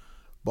shop,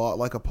 bought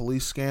like a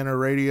police scanner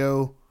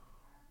radio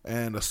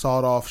and a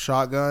sawed-off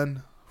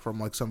shotgun from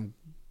like some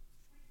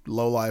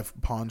low-life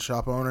pawn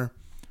shop owner,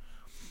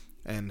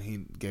 and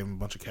he gave him a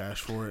bunch of cash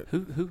for it.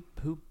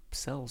 Who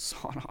sells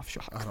sawed-off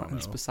shotguns I don't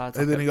know. besides?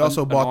 And like then he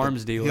also bought an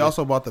arms dealer? he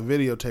also bought the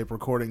videotape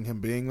recording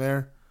him being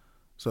there,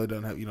 so it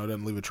doesn't have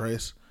doesn't leave a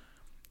trace.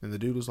 And the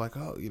dude was like,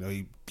 oh,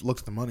 he looked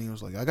at the money and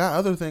was like, I got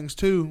other things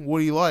too. What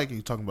do you like? And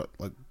he's talking about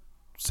like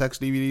sex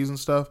DVDs and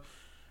stuff.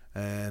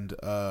 And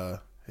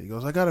he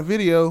goes, I got a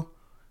video.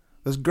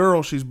 This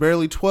girl, she's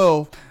barely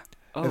 12.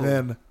 Oh. And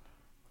then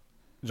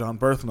John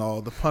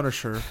Berthnall, the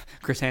Punisher,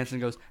 Chris Hansen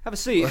goes, have a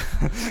seat.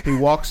 he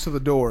walks to the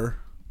door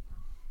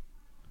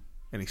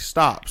and he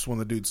stops when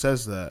the dude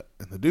says that.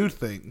 And the dude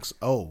thinks,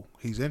 oh,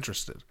 he's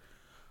interested.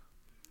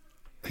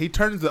 He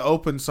turns the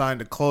open sign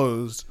to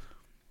closed.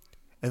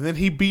 And then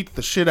he beat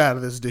the shit out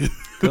of this dude.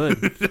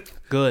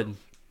 Good.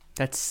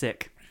 That's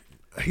sick.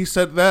 He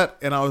said that,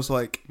 and I was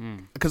like,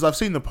 because I've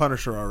seen The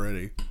Punisher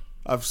already.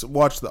 I've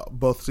watched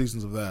both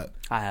seasons of that.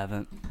 I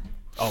haven't.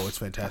 Oh, it's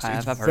fantastic.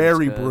 I've It's heard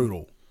very it's good.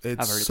 brutal. I've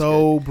It's heard it's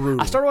so brutal.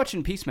 I started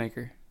watching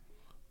Peacemaker.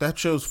 That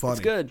show's funny.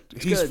 It's good.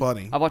 It's He's good.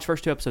 funny. I watched the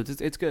first 2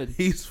 episodes. It's good.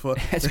 He's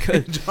funny. It's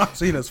good. John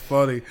Cena's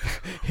funny.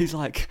 He's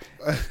like,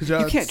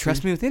 John you can't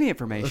trust Cena- me with any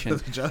information.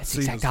 John It's the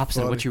exact Cena's opposite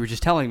of funny. what you were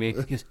just telling me.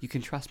 He goes, you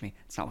can trust me.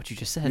 It's not what you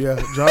just said.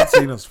 Yeah, John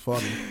Cena's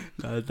funny.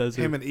 Those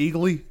Him and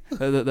Eagly.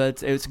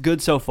 it's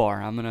good so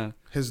far. I'm gonna.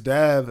 His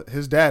dad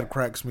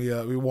cracks me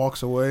up. He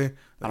walks away.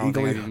 I don't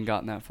think I've even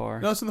gotten that far.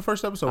 No, it's in the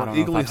first episode. I When don't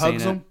know if Eagly I've seen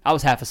hugs it. him. I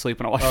was half asleep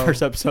when I watched the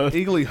first episode.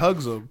 Eagly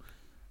hugs him.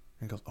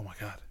 And he goes, oh my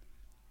God.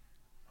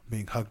 I'm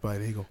being hugged by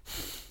an eagle.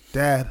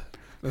 Dad.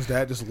 His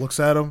dad just looks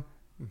at him.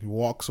 And he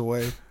walks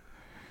away.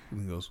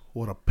 And he goes,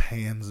 what a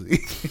pansy.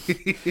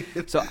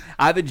 So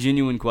I have a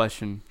genuine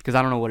question because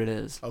I don't know what it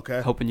is.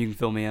 Okay. Hoping you can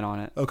fill me in on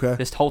it. Okay.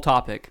 This whole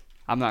topic,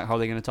 I'm not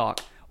hardly going to talk.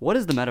 What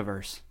is the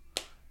metaverse?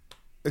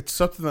 It's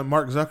something that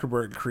Mark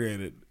Zuckerberg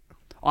created.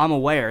 I'm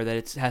aware that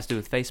it has to do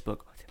with Facebook.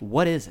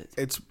 What is it?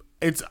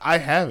 It's. I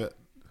have it.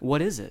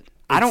 What is it?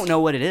 I don't know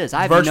what it is.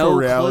 I have virtual no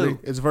reality. clue.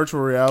 It's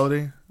virtual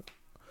reality,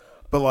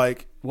 but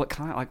like What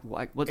kind?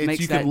 Like what it's,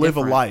 makes you that can live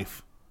different? a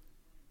life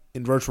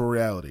in virtual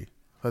reality.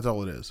 That's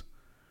all it is.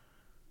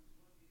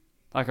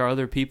 Like, are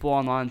other people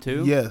online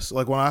too? Yes,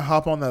 like when I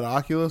hop on that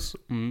Oculus,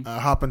 Mhm. I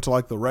hop into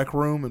like the rec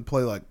room and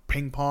play like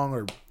ping pong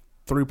or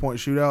 3-point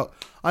shootout.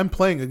 I'm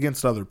playing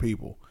against other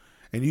people,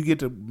 and you get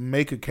to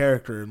make a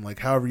character and like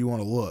however you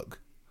want to look.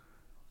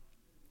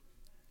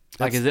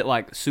 Like, is it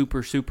like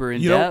super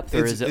in You know, depth, or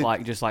it's- is it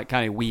like just like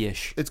kind of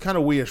wee-ish? It's kind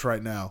of wee-ish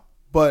right now,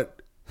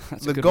 but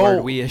That's the a good goal,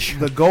 word, wee-ish.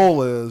 the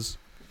goal is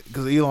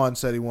because Elon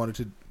said he wanted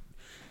to.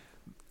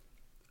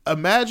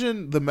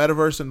 Imagine the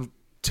metaverse in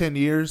 10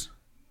 years.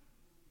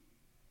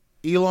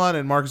 Elon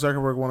and Mark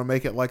Zuckerberg want to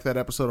make it like that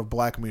episode of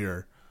Black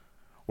Mirror,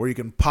 where you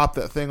can pop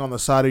that thing on the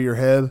side of your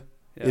head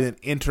and then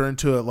enter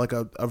into it like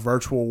a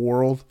virtual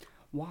world.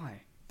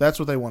 Why? That's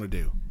what they want to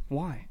do.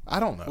 Why? I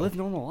don't know. Live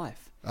normal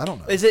life. I don't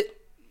know. Is it?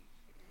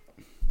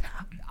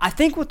 I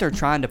think what they're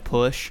trying to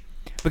push,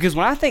 because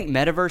when I think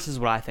metaverse is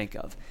what I think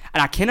of,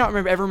 and I cannot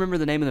ever remember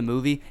the name of the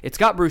movie. It's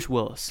got Bruce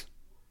Willis.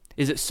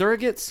 Is it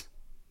Surrogates?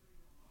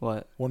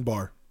 What? 1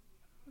 bar,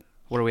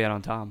 What are we at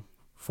on time?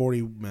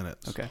 40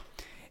 minutes. Okay.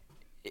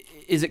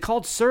 Is it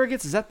called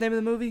Surrogates? Is that the name of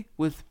the movie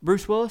with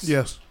Bruce Willis?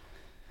 Yes.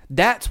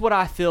 That's what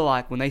I feel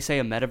like when they say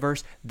a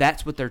metaverse.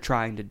 That's what they're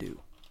trying to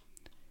do.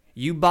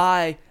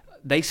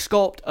 They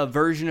sculpt a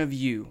version of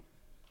you,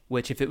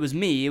 which if it was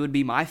me, it would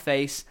be my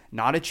face,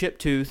 not a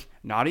chipped tooth,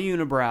 not a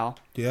unibrow,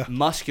 Yeah.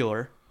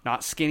 muscular,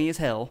 not skinny as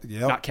hell,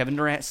 Yep. not Kevin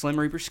Durant, Slim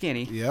Reaper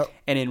skinny, Yep.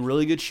 and in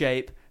really good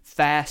shape,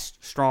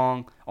 fast,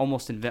 strong,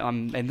 almost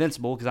I'm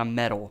invincible because I'm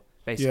metal,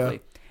 basically.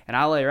 Yeah. And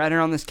I lay right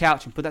here on this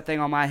couch and put that thing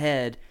on my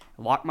head,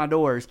 lock my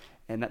doors,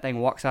 and that thing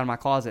walks out of my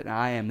closet, and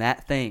I am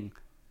that thing.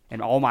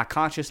 And all my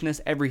consciousness,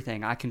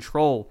 everything, I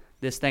control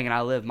this thing, and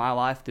I live my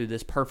life through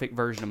this perfect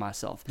version of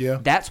myself. Yeah.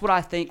 That's what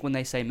I think when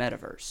they say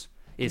metaverse.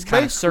 Is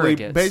kind of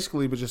surrogates.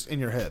 Basically, but just in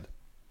your head.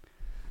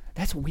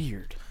 That's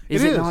weird. It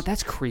Is it is. not?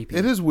 That's creepy.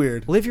 It is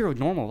weird. Live your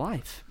normal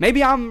life.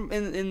 Maybe I'm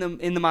in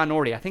the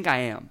minority. I think I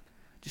am.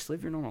 Just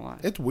live your normal life.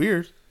 It's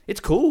weird. It's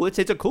cool. It's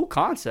a cool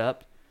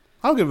concept.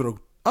 I'll give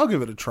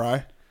it a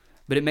try.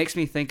 But it makes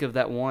me think of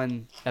that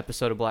one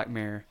episode of Black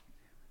Mirror.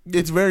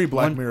 It's very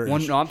Black Mirror. No,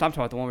 I'm talking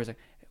about the one where it's like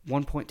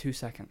 1.2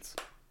 seconds.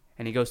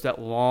 And he goes to that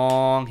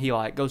long,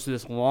 goes through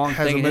this long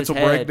Has thing a in his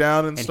mental head,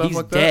 breakdown and stuff he's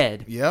like that.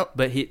 dead. Yep.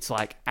 But it's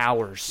like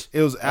hours.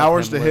 It was of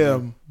hours to living.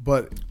 him,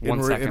 but in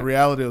 1 second.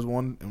 reality, it was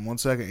 1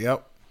 second.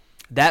 Yep.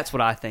 That's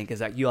what I think, is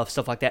that you have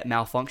stuff like that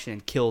malfunction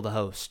and kill the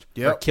host.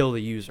 Or Yep. kill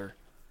the user.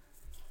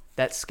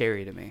 That's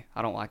scary to me.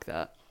 I don't like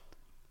that.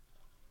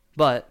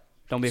 But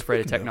don't be afraid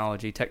of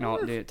technology.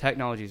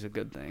 Technology is a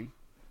good thing.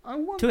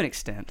 To an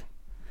extent.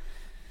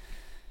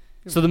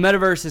 So the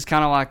metaverse is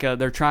kind of like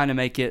they're trying to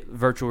make it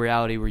virtual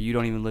reality where you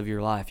don't even live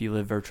your life. You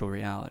live virtual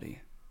reality.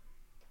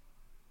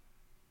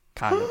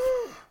 Kind of.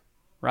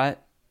 Right?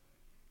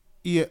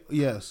 Yeah.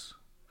 Yes.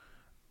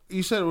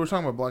 You said we were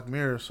talking about Black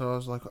Mirror, so I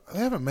was like, they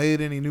haven't made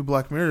any new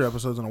Black Mirror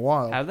episodes in a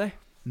while. Have they?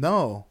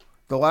 No.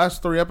 The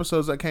last 3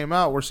 episodes that came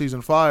out were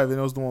season 5, and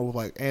it was the one with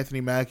like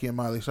Anthony Mackie and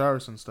Miley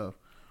Cyrus and stuff.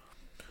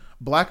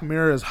 Black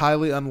Mirror is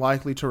highly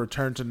unlikely to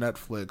return to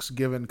Netflix,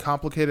 given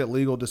complicated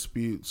legal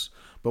disputes,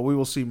 but we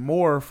will see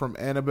more from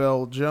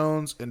Annabelle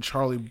Jones and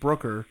Charlie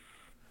Brooker.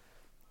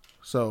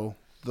 So,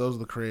 those are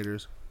the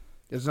creators.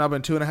 It's now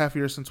been 2.5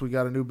 years since we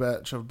got a new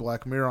batch of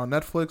Black Mirror on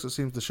Netflix. It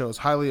seems the show is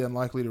highly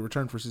unlikely to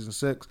return for season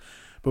 6.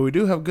 But we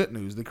do have good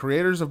news. The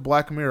creators of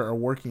Black Mirror are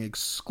working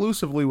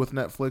exclusively with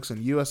Netflix,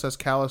 and USS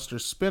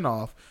Callister's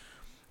spinoff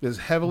is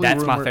heavily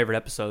That's rumored, my favorite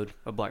episode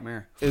of Black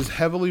Mirror. is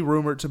heavily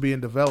rumored to be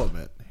in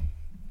development.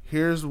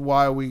 Here's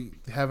why we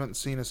haven't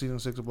seen a season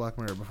 6 of Black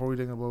Mirror. Before we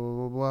dig into blah,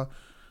 blah, blah,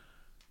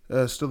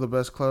 blah. Still the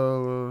best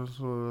close.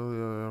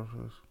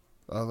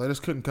 They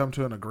just couldn't come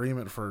to an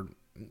agreement for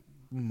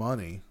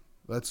money.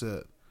 That's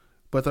it.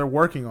 But they're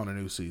working on a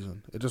new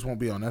season. It just won't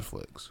be on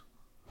Netflix.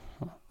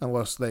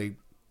 Unless they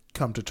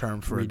come to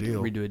terms for a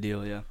deal. Redo a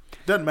deal, yeah.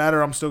 Doesn't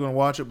matter. I'm still going to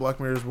watch it. Black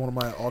Mirror is one of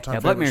my all-time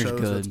Black favorite Mirror's shows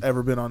good. that's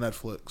ever been on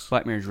Netflix.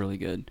 Black Mirror's really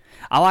good.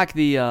 I like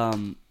the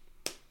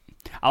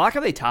I like how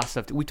they tie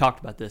stuff. We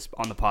talked about this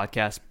on the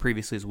podcast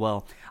previously as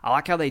well. I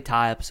like how they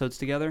tie episodes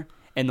together,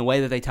 and the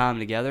way that they tie them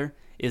together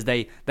is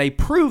they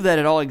prove that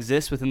it all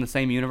exists within the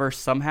same universe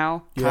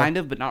somehow, kind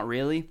of, but not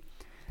really.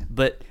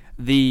 But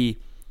the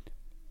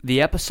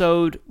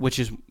episode, which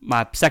is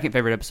my second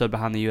favorite episode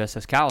behind the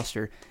USS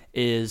Callister,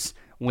 is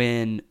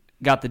when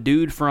got the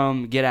dude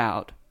from Get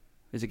Out.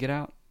 Is it Get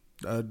Out?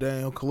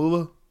 Daniel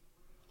Kaluuya?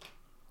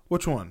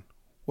 Which one?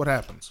 What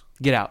happens?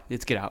 Get Out.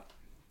 It's Get Out.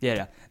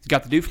 Yeah. It's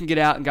got the dude from Get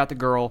Out and got the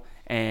girl,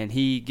 and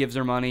he gives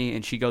her money,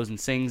 and she goes and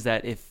sings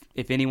that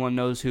If Anyone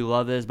Knows Who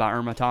Love Is by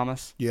Irma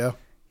Thomas. Yeah.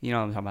 You know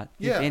what I'm talking about.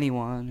 Yeah. If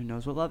anyone who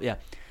knows what love, yeah.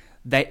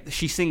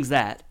 She sings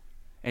that,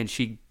 and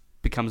she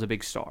becomes a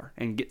big star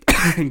and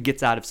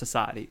gets out of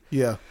society.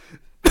 Yeah.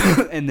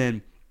 And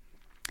then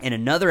in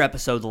another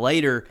episode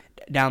later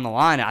down the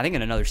line, I think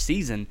in another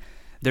season,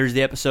 there's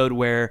the episode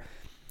where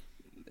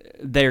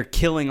they're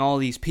killing all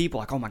these people.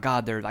 Like, oh my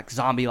God, they're like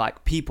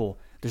zombie-like people.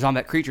 They're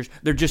zombie-like creatures.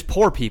 They're just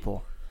poor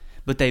people.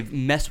 But they've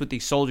messed with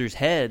these soldiers'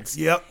 heads.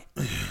 Yep.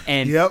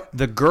 And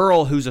the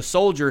girl who's a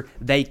soldier,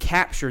 they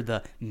capture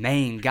the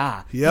main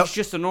guy. Yep. He's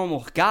just a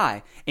normal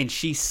guy. And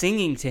she's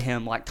singing to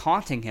him, like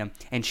taunting him.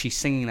 And she's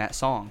singing that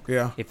song.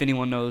 Yeah. If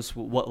anyone knows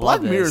what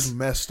Black love Mirror's is.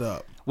 messed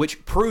up.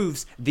 Which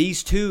proves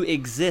these two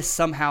exist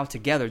somehow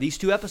together. These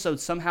two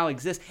episodes somehow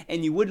exist.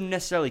 And you wouldn't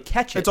necessarily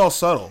catch it. It's all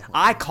subtle.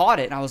 I caught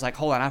it and I was like,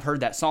 hold on, I've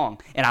heard that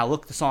song. And I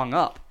looked the song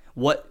up.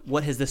 What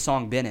has this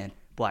song been in?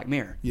 Black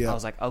Mirror. Yeah. I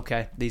was like,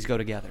 okay, these go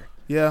together.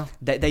 Yeah.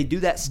 They do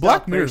that stuff.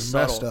 Black very Mirror's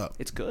messed subtle. up.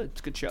 It's good. It's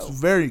a good show. It's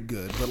very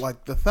good. But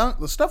like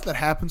the stuff that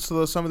happens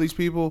to some of these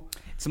people,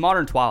 It's a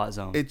modern Twilight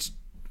Zone. it's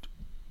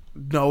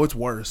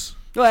worse.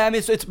 No, I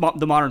mean, it's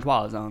the modern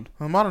Twilight Zone.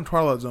 The modern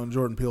Twilight Zone,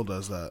 Jordan Peele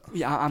does that.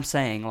 Yeah, I'm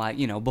saying, like,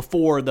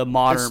 before the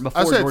modern,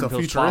 before I say Jordan it's a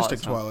Peele's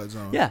futuristic Twilight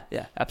Zone. Zone.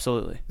 Yeah,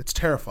 absolutely. It's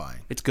terrifying.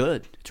 It's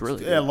good. It's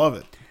really Yeah, I good. love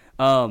it.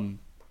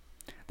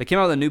 They came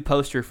out with a new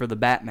poster for the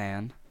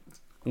Batman,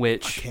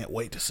 which Can't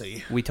wait to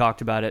see. we talked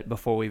about it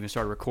before we even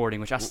started recording,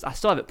 which I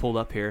still have it pulled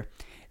up here.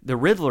 The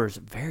Riddler's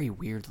very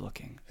weird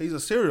looking. He's a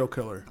serial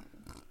killer.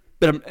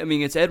 But, I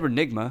mean, it's Edward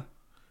Nygma.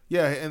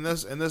 Yeah, in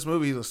this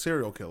movie, he's a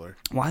serial killer.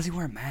 Why does he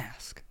wear a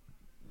mask?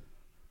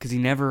 Because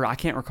I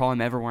can't recall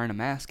him ever wearing a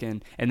mask.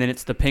 And then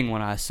it's the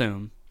Penguin, I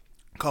assume.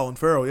 Colin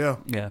Farrell, yeah.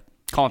 Yeah.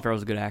 Colin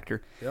Farrell's a good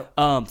actor. Yep.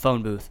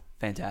 Phone Booth,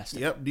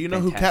 fantastic. Yep. Do you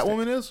know Fantastic. who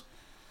Catwoman is?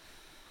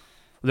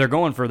 They're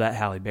going for that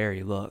Halle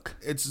Berry look.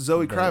 It's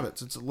Zoe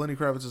Kravitz. It's Lenny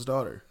Kravitz's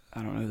daughter.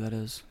 I don't know who that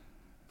is.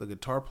 The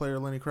guitar player,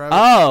 Lenny Kravitz.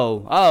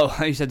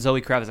 Oh, you said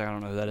Zoe Kravitz. I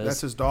don't know who that is.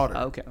 That's his daughter.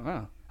 Okay.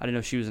 Wow. I didn't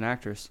know she was an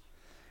actress.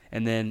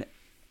 And then,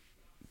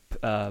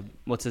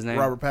 what's his name?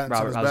 Robert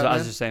Pattinson as I was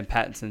Batman? just saying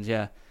Pattinson's,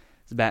 yeah.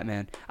 It's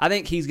Batman. I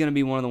think he's going to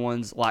be one of the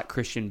ones like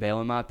Christian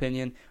Bale, in my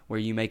opinion, where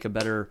you make a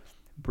better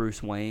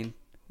Bruce Wayne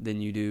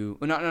than you do.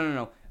 Well,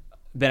 no.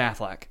 Ben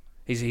Affleck.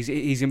 He's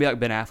going to be like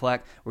Ben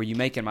Affleck, where you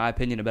make, in my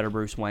opinion, a better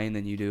Bruce Wayne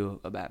than you do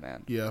a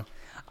Batman. Yeah.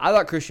 I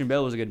thought Christian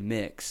Bale was a good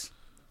mix.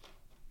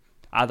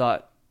 I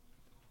thought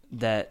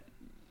that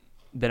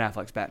Ben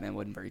Affleck's Batman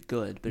wasn't very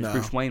good, but his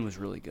Bruce Wayne was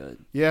really good.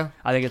 Yeah.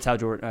 I think it's how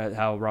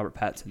Robert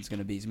Pattinson's going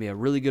to be. He's going to be a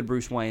really good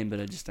Bruce Wayne, but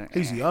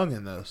He's young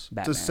in this.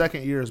 Batman. It's his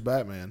second year as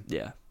Batman.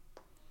 Yeah.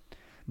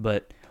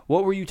 But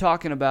what were you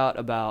talking about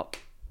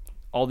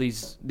all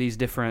these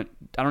different?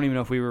 I don't even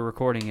know if we were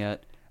recording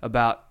yet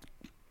about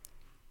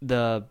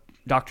the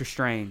Doctor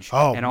Strange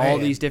and all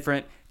these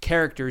different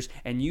characters.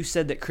 And you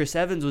said that Chris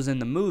Evans was in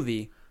the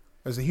movie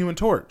As a Human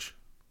Torch.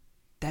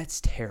 That's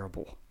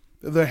terrible.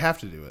 They have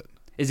to do it.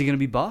 Is he going to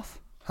be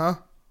buff? Huh?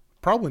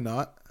 Probably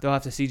not. They'll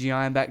have to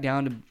CGI him back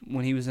down to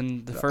when he was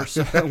in the first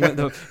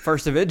the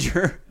first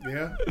Avenger.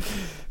 Yeah.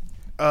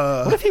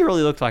 What if he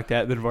really looked like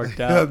that and then worked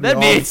out? That'd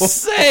That'd be be awful.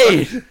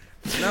 insane.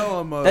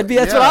 No,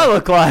 That's what I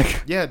look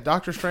like. Yeah,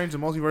 Doctor Strange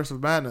and Multiverse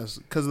of Madness,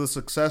 because of the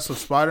success of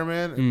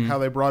Spider-Man and how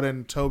they brought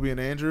in Toby and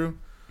Andrew,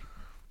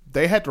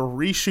 they had to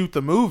reshoot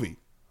the movie.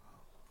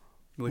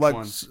 Which like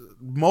one?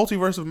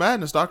 Multiverse of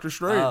Madness, Doctor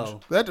Strange. Oh.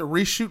 They had to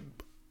reshoot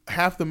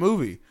half the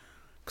movie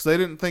because they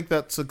didn't think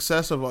that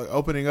success of like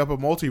opening up a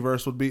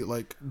multiverse would be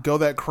like go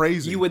that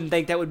crazy. You wouldn't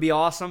think that would be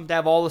awesome to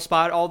have all the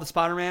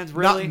Spider-Mans,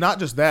 really? Not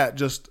just that,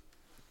 just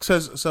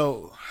says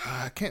so.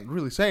 I can't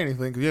really say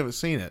anything because you haven't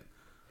seen it.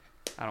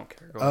 I don't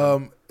care. Go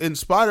ahead. In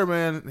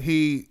Spider-Man,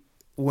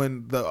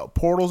 when the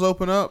portals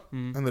open up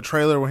in the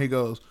trailer, when he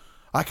goes,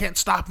 "I can't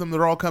stop them;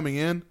 they're all coming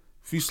in."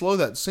 If you slow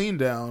that scene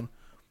down,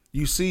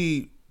 you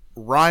see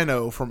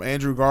Rhino from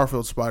Andrew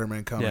Garfield's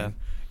Spider-Man coming. Yeah.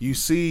 You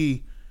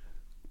see,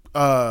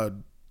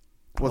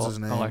 what's his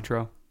name?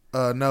 Electro.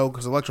 No,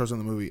 because Electro's in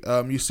the movie.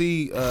 You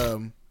see,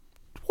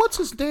 what's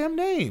his damn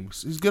name?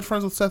 He's good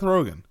friends with Seth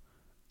Rogen.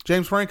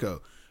 James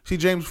Franco. See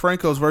James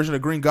Franco's version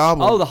of Green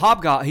Goblin. Oh, the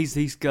Hobgoblin.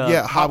 He's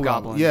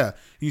Hobgoblin. Yeah,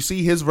 you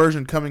see his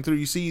version coming through.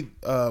 You see,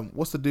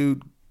 what's the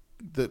dude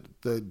that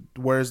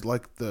wears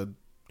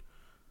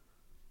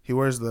he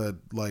wears the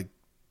like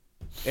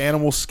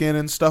animal skin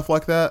and stuff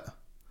like that,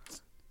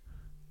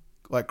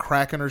 like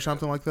Kraken or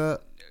something like that.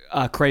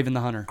 Kraven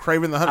the Hunter.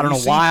 Kraven the Hunter. I don't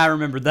know why I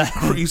remember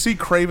that. You see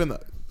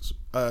Kraven,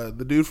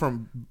 the dude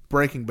from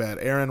Breaking Bad,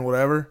 Aaron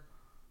whatever.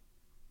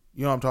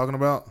 You know what I'm talking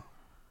about?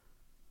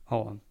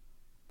 Hold on.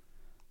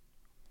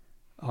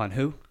 On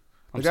who?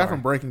 The guy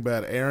from Breaking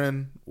Bad,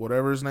 Aaron,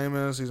 whatever his name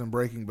is, he's in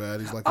Breaking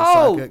Bad. He's like the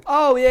Oh, sidekick.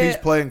 oh yeah. He's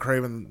playing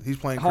Kraven. He's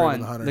playing Hold Kraven on.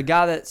 the Hunter. The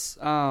guy that's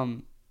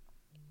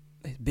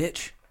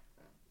bitch.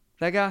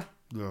 That guy.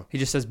 Yeah. He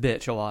just says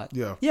bitch a lot.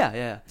 Yeah.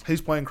 Yeah.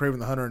 He's playing Kraven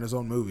the Hunter in his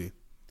own movie.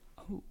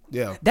 Oh.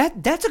 Yeah.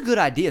 That's a good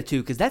idea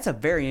too, because that's a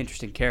very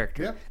interesting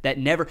character. Yeah. That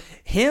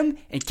him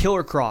and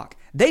Killer Croc.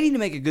 They need to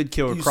make a good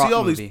Killer You Croc see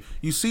all movie.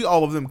 you see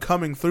all of them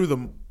coming through the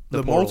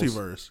portals.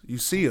 multiverse. You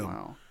see them.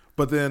 Wow.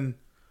 But then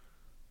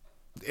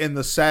in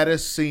the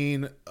saddest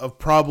scene of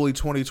probably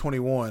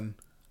 2021,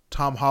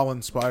 Tom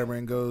Holland's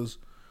Spider-Man goes,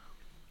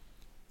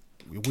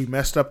 "We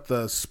messed up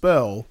the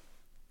spell.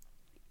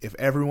 If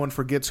everyone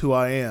forgets who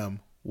I am,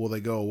 will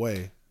they go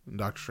away?" And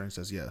Doctor Strange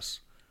says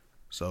yes.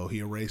 So he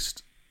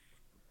erased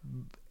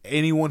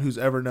anyone who's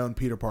ever known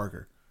Peter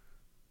Parker.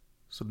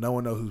 So no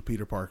one knows who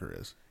Peter Parker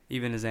is.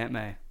 Even his Aunt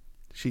May.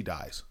 She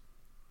dies.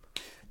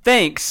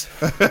 Thanks.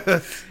 You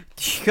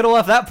could have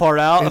left that part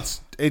out.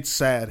 It's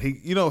sad.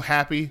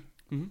 Happy.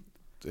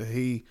 Mm-hmm.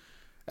 He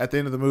at the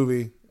end of the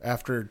movie,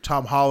 after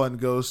Tom Holland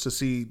goes to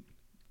see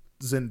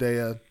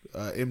Zendaya,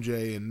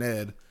 MJ, and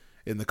Ned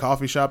in the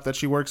coffee shop that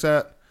she works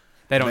at,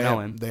 They don't know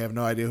him. They have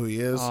no idea who he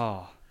is.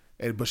 Oh.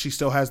 But she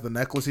still has the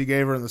necklace he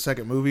gave her in the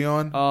second movie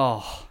on.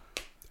 Oh.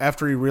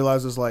 After he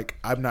realizes, like,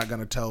 I'm not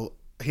going to tell.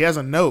 He has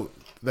a note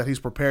that he's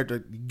prepared to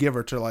give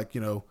her to, like,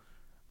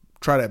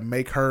 try to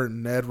make her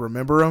and Ned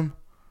remember him.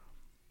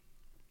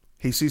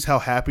 He sees how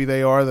happy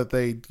they are that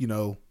they,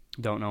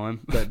 don't know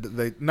him. that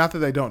they not that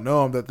they don't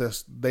know him,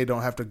 that they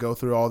don't have to go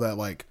through all that,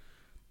 like,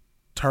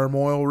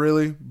 turmoil,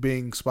 really,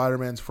 being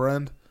Spider-Man's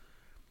friend.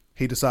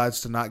 He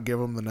decides to not give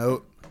him the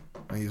note,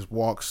 and he just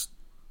walks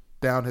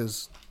down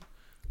his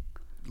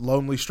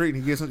lonely street,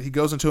 and he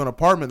goes into an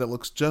apartment that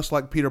looks just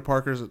like Peter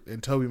Parker's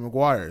and Tobey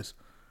Maguire's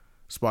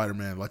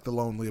Spider-Man, like the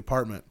lonely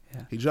apartment.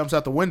 Yeah. He jumps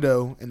out the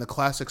window in the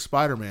classic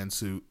Spider-Man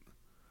suit,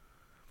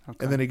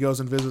 and then he goes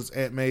and visits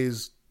Aunt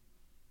May's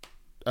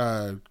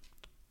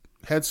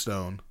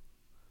headstone,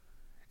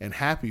 and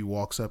Happy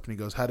walks up and he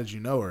goes, "How did you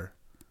know her?"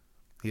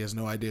 He has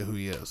no idea who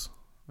he is.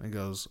 And he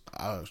goes,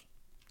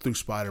 "Through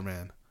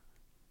Spider-Man."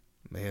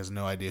 And he has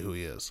no idea who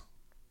he is.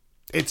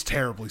 It's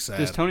terribly sad.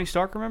 Does Tony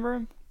Stark remember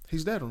him?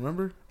 He's dead,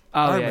 remember?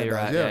 Oh, Iron yeah, Man you're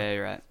dies, right. Yeah,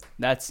 you're right.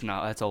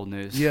 That's old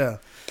news. Yeah.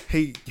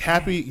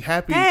 Happy.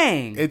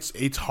 Dang.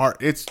 It's hard.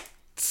 It's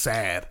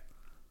sad.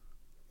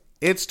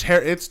 It's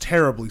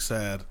terribly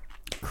sad.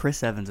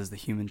 Chris Evans is the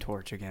Human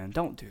Torch again.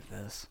 Don't do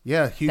this.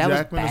 Yeah, Hugh That was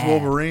Jackman is bad.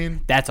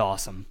 Wolverine. That's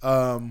awesome.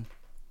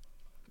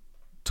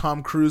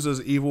 Tom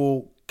Cruise's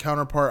evil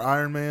counterpart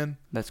Iron Man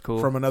That's cool.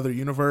 from another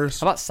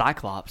universe. How about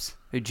Cyclops?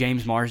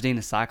 James Marsden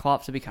as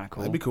Cyclops? That'd be kind of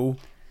cool. That'd be cool.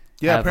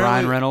 Yeah, Have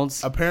Ryan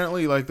Reynolds.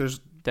 Apparently, like, there's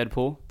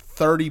Deadpool.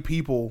 30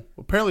 people.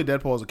 Apparently,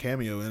 Deadpool has a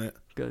cameo in it.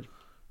 Good.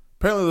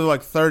 Apparently, there's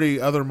like 30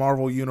 other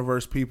Marvel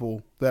Universe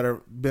people that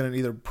have been in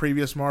either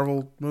previous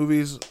Marvel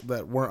movies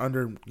that weren't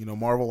under,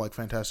 Marvel, like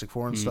Fantastic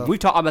Four and stuff. We've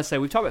talked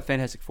about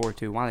Fantastic Four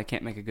too. Why they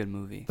can't make a good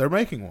movie? They're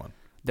making one.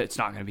 That's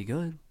not going to be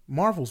good.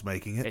 Marvel's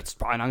making it. It's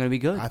probably not going to be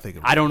good. I think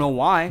I don't know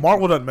why.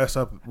 Marvel doesn't mess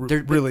up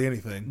They're- really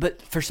anything.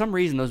 But for some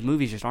reason, those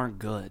movies just aren't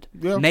good.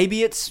 Yeah.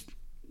 Maybe it's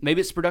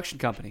the production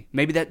company.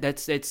 Maybe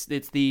it's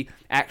the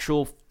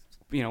actual,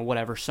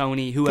 whatever,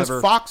 Sony, Because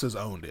whoever. Fox has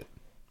owned it.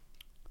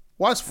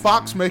 Why is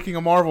Fox making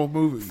a Marvel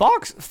movie?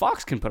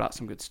 Fox can put out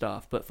some good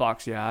stuff, but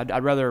Fox, yeah,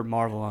 I'd rather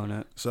Marvel own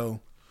it. So,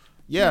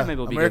 yeah, maybe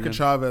it'll be America good then.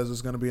 Chavez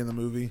is going to be in the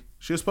movie.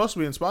 She was supposed to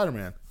be in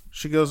Spider-Man.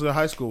 She goes to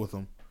high school with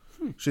him.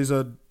 She's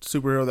a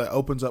superhero that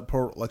opens up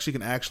like she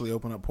can actually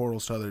open up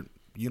portals to other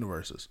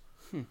universes.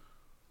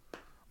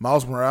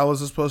 Miles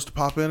Morales is supposed to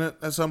pop in it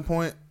at some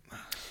point,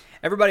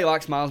 Everybody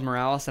likes Miles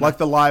Morales, and like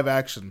the live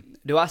action.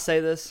 do I say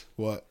this?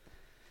 What?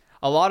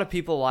 A lot of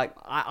people like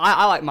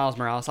I like Miles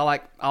Morales. I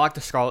like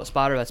the Scarlet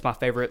Spider. That's my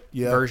favorite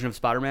version of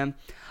Spider-Man.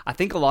 I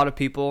think a lot of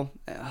people.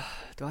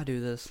 Do I do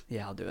this?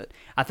 Yeah, I'll do it.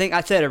 I think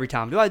I say it every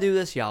time. Do I do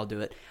this? Yeah, I'll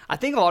do it. I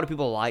think a lot of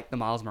people like the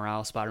Miles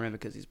Morales Spider-Man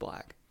because he's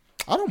black.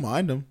 I don't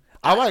mind him.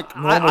 I like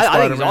normal I Spider-Man.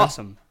 think he's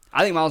awesome.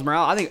 I think Miles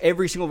Morales. I think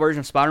every single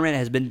version of Spider-Man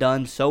has been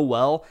done so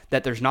well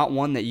that there's not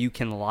one that you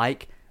can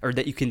like or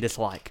that you can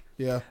dislike.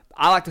 Yeah.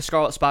 I like the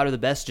Scarlet Spider the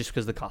best just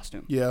because of the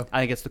costume. Yeah.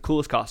 I think it's the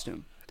coolest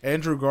costume.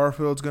 Andrew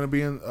Garfield's going to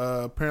be in.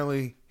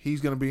 Apparently, he's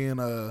going to be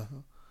in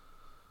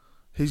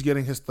he's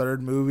getting his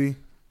third movie,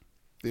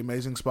 The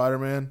Amazing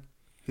Spider-Man.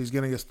 He's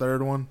getting his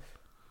third one.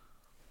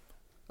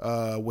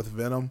 With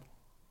Venom.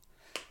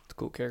 It's a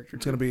cool character.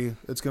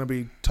 It's gonna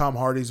be Tom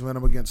Hardy's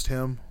Venom against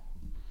him.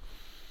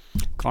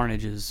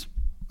 Carnage is.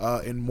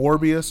 In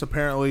Morbius,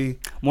 apparently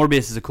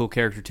Morbius is a cool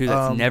character too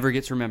that never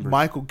gets remembered.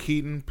 Michael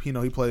Keaton, he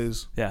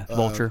plays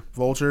Vulture.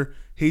 Vulture.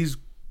 He's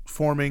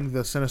forming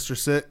the Sinister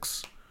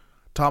Six.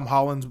 Tom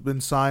Holland's been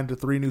signed to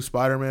 3 new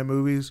Spider-Man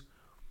movies.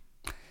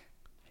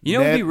 You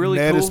know, it'd be really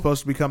Ned cool. is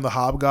supposed to become the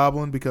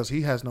Hobgoblin because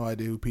he has no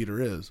idea who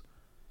Peter is.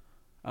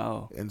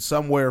 Oh, In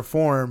some way or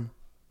form,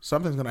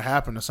 something's going to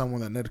happen to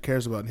someone that Ned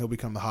cares about, and he'll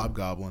become the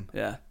Hobgoblin.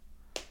 yeah.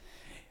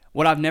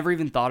 What I've never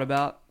even thought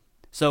about.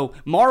 So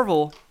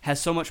Marvel has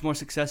so much more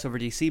success over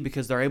DC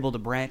because they're able to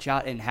branch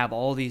out and have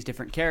all these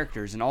different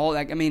characters and all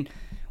that. I mean,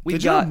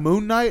 Did you know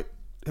Moon Knight?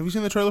 Have you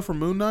seen the trailer for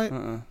Moon Knight?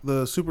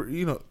 The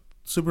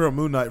superhero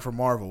Moon Knight from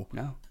Marvel.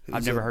 No,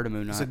 I've never heard of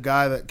Moon Knight. He's a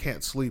guy that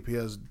can't sleep. He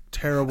has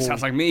terrible.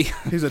 Sounds like me.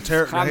 He's a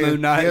terrible. I'm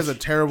Moon Knight. He has a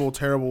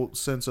terrible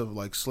sense of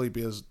like sleep.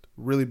 He has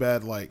really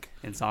bad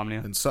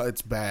Insomnia. and so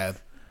it's bad.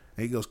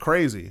 And he goes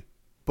crazy,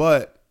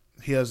 but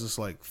he has this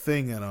like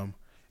thing in him.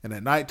 And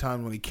at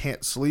nighttime when he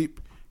can't sleep,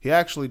 he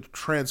actually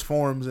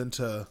transforms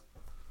into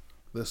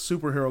the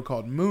superhero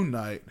called Moon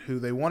Knight, who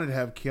they wanted to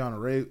have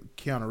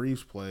Keanu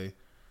Reeves play.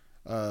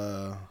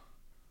 Moon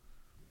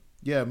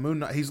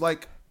Knight. He's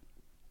like,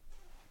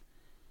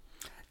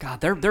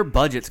 God, their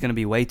budget's going to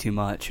be way too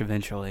much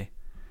eventually.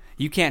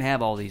 You can't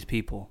have all these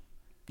people.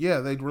 yeah,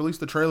 they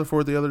released the trailer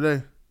for it the other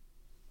day.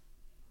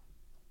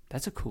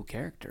 That's a cool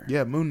character.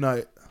 Yeah, Moon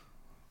Knight.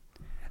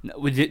 No,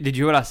 did you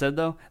hear what I said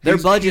though? Their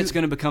budget's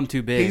going to become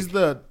too big. He's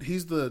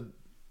the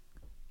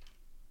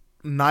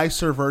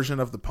nicer version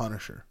of the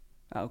Punisher.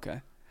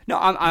 Okay. No,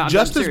 I'm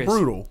just I'm as serious.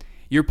 brutal.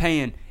 You're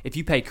paying if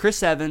you pay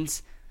Chris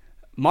Evans,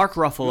 Mark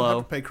You don't have Ruffalo.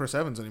 to pay Chris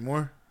Evans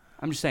anymore.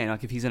 I'm just saying,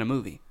 like if he's in a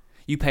movie,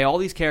 you pay all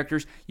these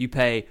characters. You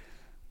pay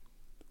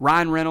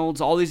Ryan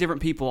Reynolds, all these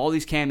different people, all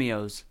these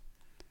cameos.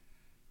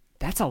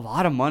 That's a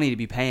lot of money to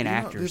be paying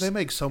actors. They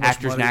make so much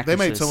actors money. And they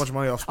made actresses. so much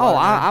money off Oh,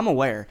 Spider-Man. I'm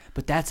aware,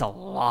 but that's a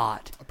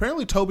lot.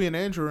 Apparently, Toby and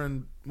Andrew are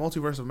in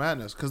Multiverse of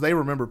Madness because they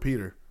remember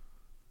Peter.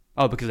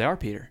 Oh, because they are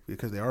Peter.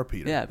 Because they are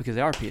Peter. Yeah, because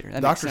they are Peter. That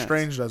makes Doctor sense.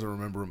 Strange doesn't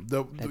remember him.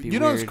 That'd be You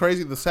know what's weird.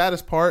 crazy? The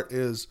saddest part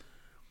is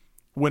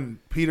when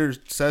Peter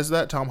says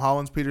that. Tom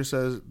Holland's Peter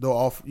says they'll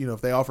all,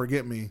 if they all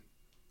forget me,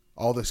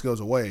 all this goes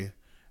away. And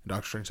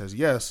Doctor Strange says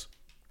yes,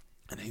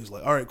 and he was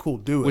like, "All right, cool,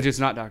 do it." Which is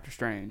not Doctor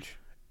Strange.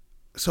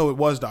 So it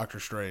was Doctor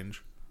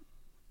Strange.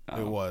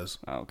 Oh. It was.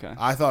 Oh, okay.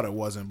 I thought it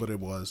wasn't, but it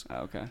was.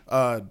 Oh, okay.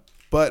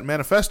 But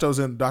Manifesto's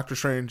in Doctor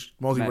Strange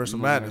Multiverse of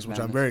Madness, which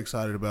I'm Madness. very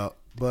excited about.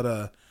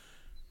 But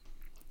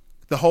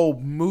the whole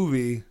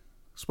movie,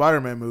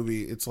 Spider-Man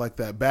movie, it's like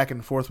that back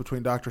and forth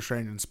between Doctor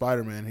Strange and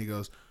Spider-Man. He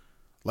goes,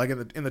 like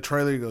in the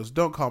trailer, he goes,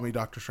 "Don't call me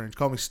Doctor Strange,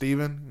 call me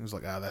Steven." He was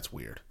like, that's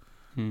weird.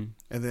 And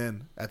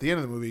then at the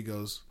end of the movie, he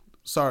goes,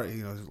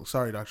 "Sorry,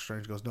 sorry, Doctor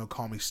Strange." He goes, "No,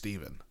 call me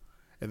Steven."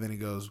 And then he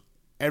goes,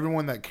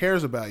 "Everyone that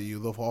cares about you,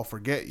 they'll all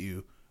forget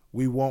you.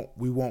 We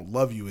won't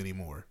love you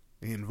anymore."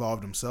 And he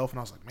involved himself, and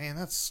I was like, man,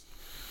 that's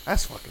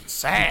fucking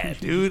sad,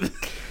 dude.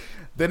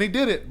 Then he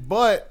did it,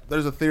 but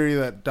there's a theory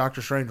that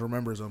Doctor Strange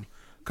remembers him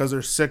because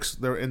there's 6.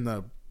 They're in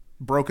the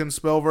broken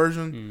spell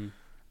version.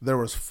 There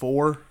was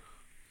 4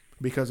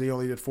 because he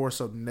only did 4.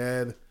 So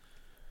Ned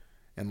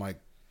and like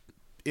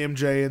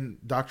MJ and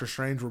Doctor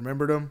Strange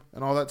remembered him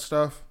and all that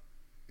stuff.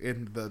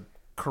 In the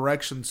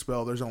correction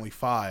spell, there's only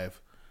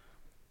 5.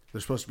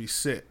 There's supposed to be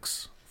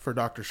 6 for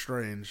Doctor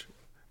Strange,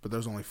 but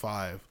there's only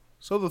 5.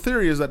 So the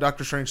theory is that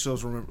Doctor Strange still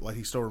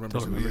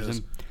remembers who he is.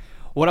 him.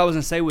 What I was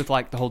gonna say with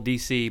like the whole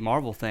DC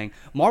Marvel thing,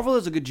 Marvel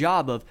does a good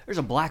job of. There's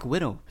a Black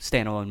Widow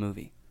standalone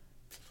movie,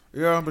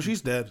 Yeah, but she's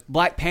dead.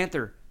 Black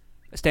Panther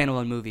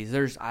standalone movies.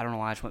 There's I don't know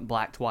why I just went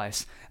black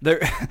twice.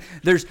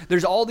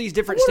 There's all these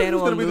different Who's standalone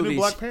going to be the movies.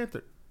 new Black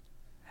Panther?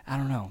 I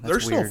don't know. They're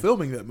That's still weird.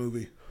 filming that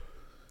movie.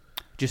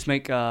 Just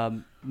make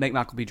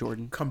Michael B.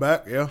 Jordan. Come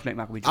back, yeah. Make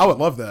Michael B. I Jordan. would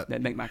love that.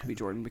 Make Michael B.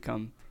 Jordan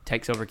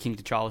takes over King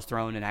T'Challa's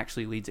throne and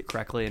actually leads it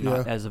correctly and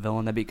not Yeah. as a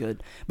villain. That'd be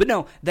good. But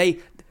no,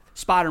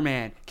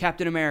 Spider-Man,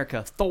 Captain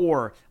America,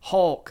 Thor,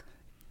 Hulk,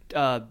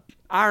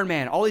 Iron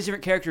Man, all these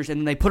different characters,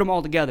 and then they put them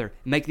all together,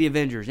 make the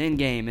Avengers,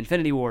 Endgame,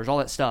 Infinity Wars, all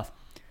that stuff.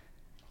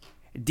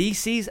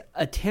 DC's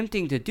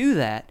attempting to do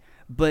that,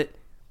 but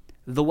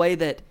the way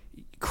that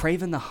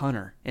Kraven the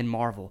Hunter in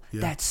Marvel,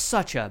 that's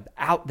such a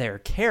out there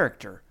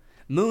character.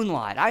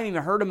 Moonlight, I haven't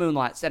even heard of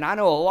Moonlight, and I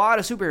know a lot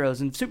of superheroes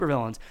and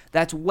supervillains.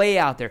 That's way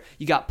out there.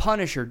 You got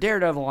Punisher,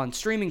 Daredevil on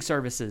streaming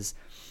services.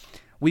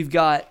 We've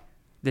got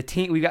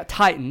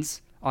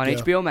Titans on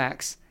HBO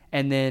Max,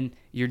 and then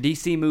your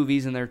DC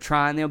movies, and they're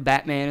trying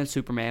Batman and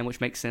Superman, which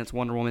makes sense.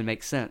 Wonder Woman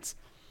makes sense.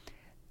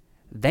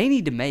 They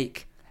need to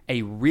make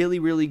a really,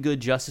 really good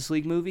Justice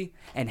League movie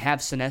and have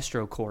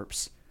Sinestro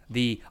Corps,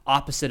 the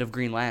opposite of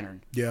Green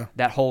Lantern. Yeah.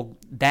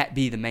 That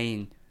be the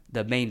main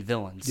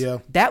villains. Yeah.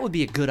 That would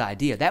be a good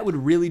idea. That would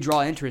really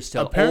draw interest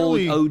to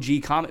Apparently- old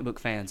OG comic book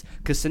fans.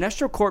 Because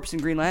Sinestro Corps and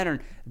Green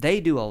Lantern,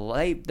 there's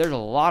a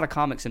lot of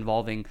comics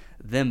involving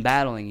them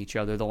battling each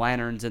other, the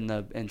Lanterns and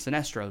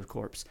Sinestro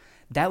Corps.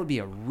 That would be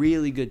a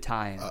really good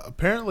tie-in.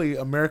 Apparently,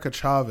 America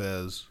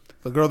Chavez,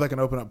 the girl that can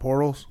open up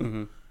portals,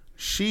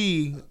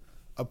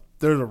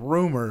 there's a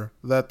rumor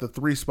that the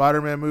 3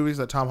 Spider-Man movies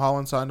that Tom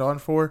Holland signed on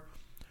for,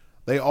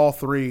 they all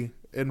 3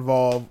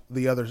 involve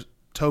the other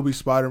Toby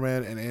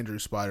Spider-Man and Andrew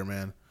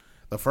Spider-Man.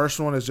 The first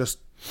one is just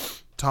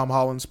Tom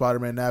Holland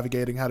Spider-Man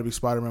navigating how to be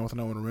Spider-Man with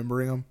no one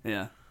remembering him.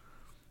 Yeah.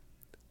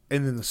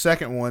 And then the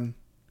second one,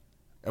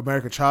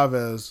 America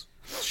Chavez,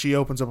 she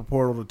opens up a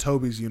portal to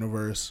Toby's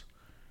universe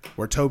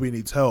where Toby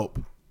needs help.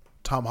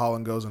 Tom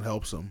Holland goes and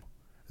helps him.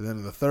 And then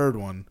in the third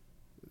one,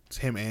 it's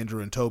him,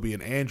 Andrew, and Toby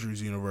in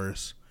Andrew's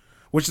universe,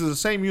 which is the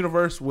same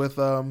universe with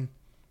Morbius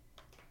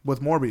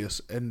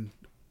and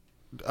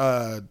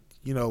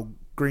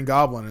Green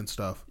Goblin and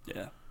stuff.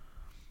 Yeah.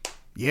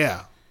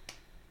 Yeah.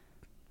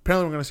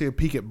 Apparently, we're going to see a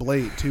peek at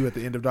Blade too at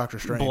the end of Doctor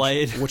Strange,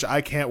 Blade. which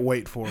I can't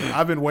wait for.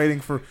 I've been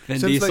waiting for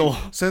Vin Diesel.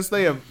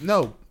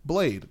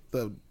 Blade,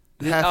 the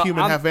half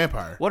human, half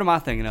vampire. What am I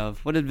thinking of?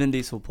 What did Vin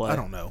Diesel play? I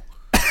don't know.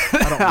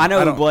 I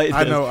know who Blade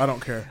I is. know. I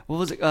don't care. What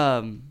was it?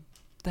 What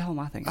the hell am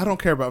I thinking? I don't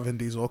care about Vin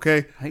Diesel.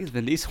 Okay, I think it's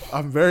Vin Diesel.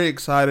 I'm very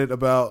excited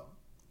about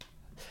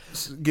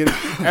getting.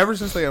 Ever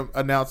since they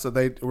announced that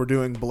they were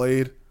doing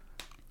Blade,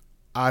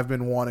 I've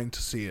been wanting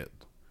to see it.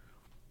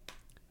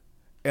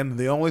 And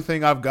the only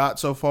thing I've got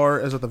so far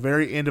is at the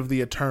very end of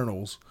the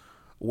Eternals,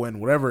 when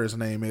whatever his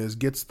name is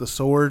gets the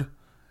sword,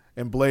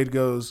 and Blade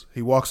goes,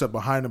 he walks up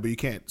behind him, but you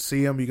can't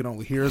see him, you can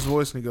only hear his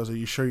voice, and he goes, "Are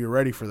you sure you're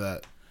ready for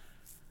that?"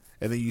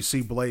 And then you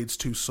see Blade's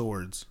 2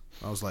 swords.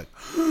 I was like,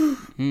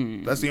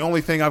 that's the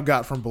only thing I've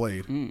got from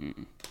Blade.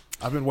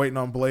 I've been waiting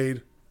on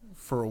Blade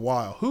for a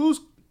while. You want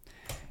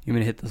me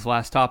to hit this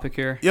last topic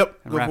here? Yep.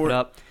 And wrap it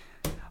up?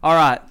 All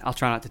right. I'll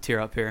try not to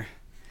tear up here.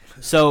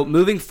 So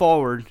moving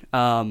forward,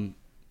 and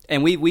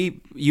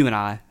you and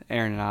I,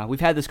 Aaron and I, we've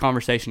had this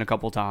conversation a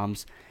couple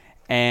times,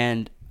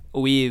 and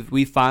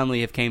we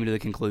finally have came to the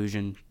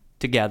conclusion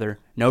together.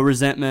 No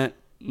resentment,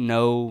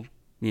 no,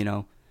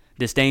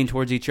 disdain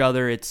towards each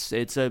other.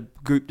 It's a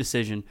group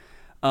decision.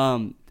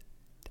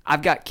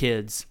 I've got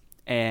kids,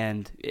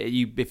 and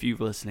if you're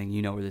listening,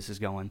 you know where this is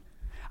going.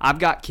 I've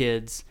got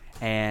kids,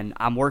 and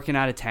I'm working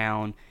out of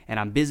town, and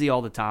I'm busy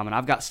all the time, and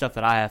I've got stuff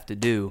that I have to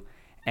do,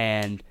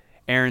 and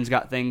Aaron's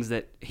got things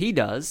that he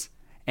does,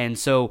 and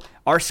so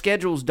our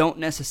schedules don't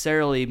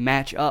necessarily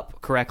match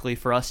up correctly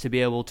for us to be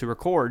able to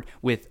record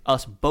with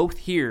us both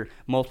here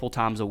multiple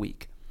times a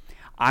week.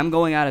 I'm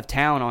going out of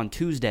town on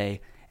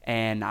Tuesday,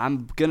 and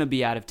I'm going to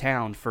be out of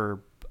town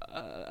for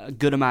a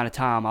good amount of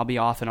time. I'll be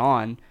off and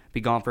on,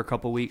 be gone for a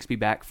couple weeks, be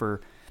back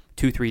for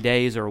 2-3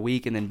 days or a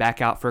week, and then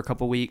back out for a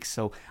couple weeks,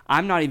 so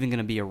I'm not even going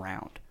to be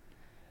around.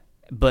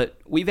 But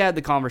we've had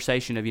the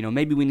conversation of,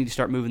 maybe we need to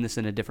start moving this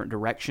in a different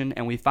direction,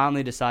 and we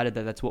finally decided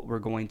that that's what we're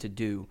going to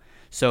do.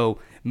 So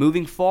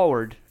moving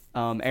forward,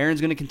 Aaron's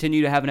going to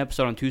continue to have an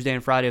episode on Tuesday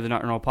and Friday of the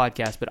Not Your Normal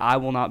Podcast, but I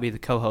will not be the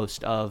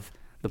co-host of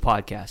the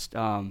podcast.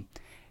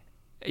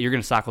 You're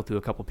going to cycle through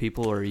a couple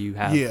people, or you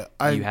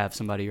have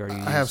somebody, or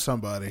I have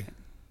somebody.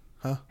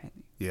 Huh?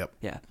 Yep.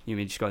 Yeah. You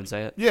mean just go ahead and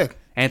say it? Yeah.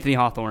 Anthony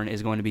Hawthorne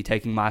is going to be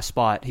taking my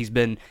spot. He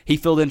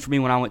filled in for me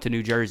when I went to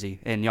New Jersey,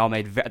 and y'all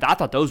I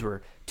thought those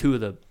were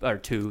the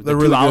two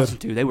I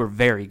listened to. They were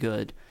very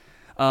good.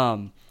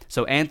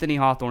 So Anthony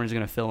Hawthorne is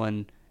going to fill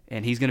in,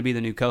 and he's going to be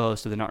the new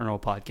co-host of the Not Your Normal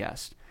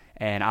Podcast.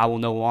 And I will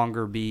no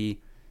longer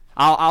be.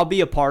 I'll be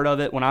a part of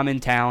it when I'm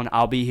in town.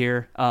 I'll be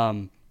here.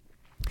 Aaron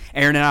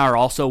and I are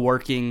also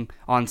working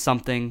on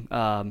something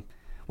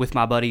with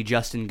my buddy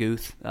Justin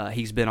Guth.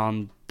 He's been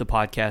on the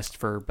podcast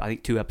for I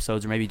think 2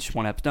 episodes, or maybe just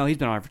 1 episode. No, he's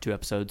been on it for 2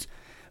 episodes.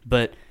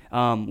 But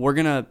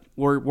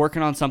we're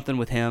working on something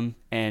with him,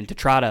 and to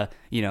try to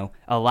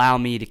allow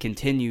me to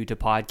continue to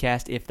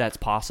podcast if that's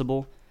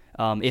possible.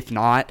 If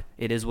not,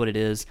 it is what it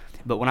is.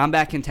 But when I'm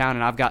back in town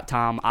and I've got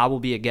time, I will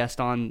be a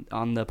guest on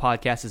the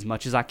podcast as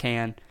much as I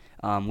can.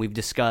 We've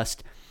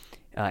discussed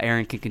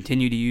Aaron can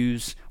continue to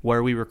use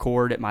where we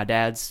record at my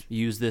dad's,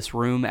 use this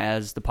room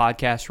as the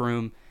podcast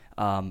room.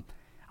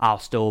 I'll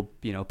still,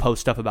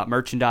 post stuff about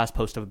merchandise,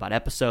 post stuff about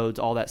episodes,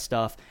 all that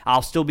stuff.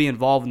 I'll still be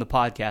involved in the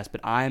podcast, but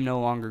I am no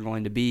longer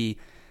going to be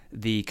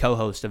the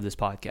co-host of this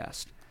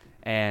podcast.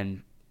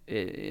 And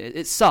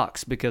it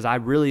sucks because I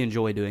really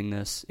enjoy doing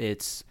this.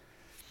 It's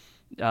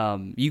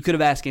you could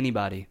have asked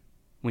anybody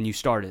when you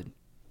started,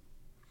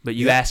 but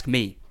you asked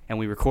me, and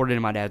we recorded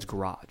in my dad's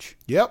garage.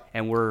 Yep.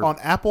 And we're on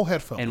Apple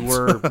headphones. And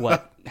we're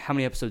what? How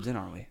many episodes in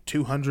are we?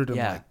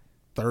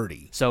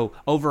 230. So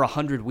over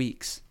 100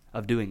 weeks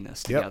of doing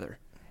this together.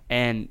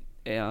 And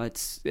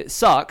it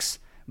sucks,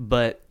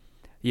 but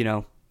I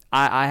don't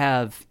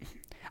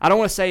want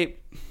to say,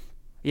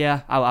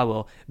 I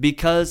will,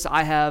 because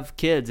I have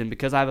kids and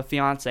because I have a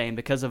fiance and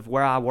because of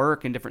where I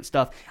work and different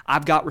stuff.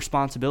 I've got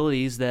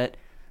responsibilities that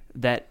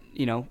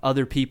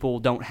other people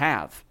don't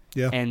have.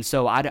 Yeah. And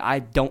so I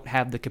don't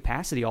have the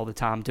capacity all the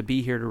time to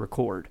be here to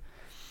record.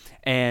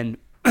 And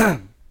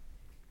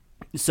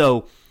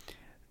so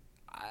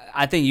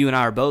I think you and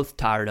I are both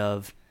tired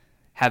of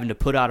having to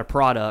put out a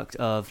product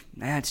of,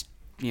 it's,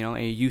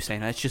 you saying,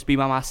 let's just be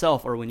by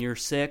myself, or when you're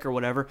sick or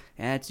whatever,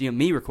 it's,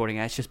 me recording,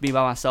 it's just be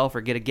by myself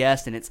or get a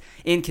guest, and it's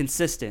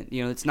inconsistent.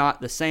 It's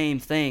not the same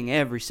thing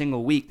every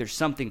single week. There's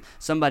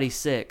somebody's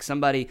sick,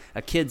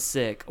 a kid's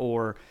sick,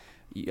 or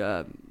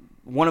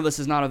one of us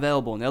is not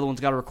available, and the other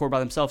one's got to record by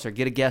themselves or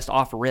get a guest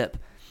off a rip.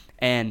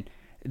 And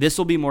this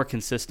will be more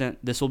consistent.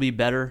 This will be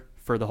better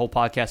for the whole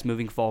podcast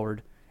moving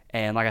forward.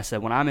 And like I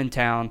said, when I'm in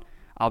town,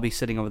 I'll be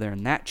sitting over there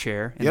in that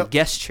chair, in the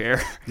guest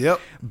chair.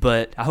 Yep.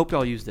 But I hope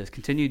y'all use this.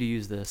 Continue to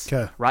use this.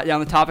 Okay. Write down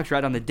the topics,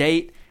 write down the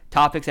date,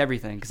 topics,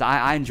 everything, because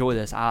I enjoy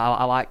this.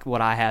 I like what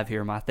I have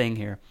here, my thing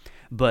here.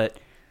 But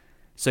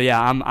so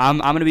yeah, I'm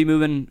going to be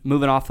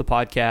moving off the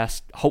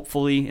podcast.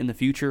 Hopefully in the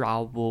future I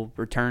will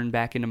return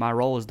back into my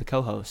role as the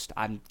co-host.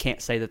 I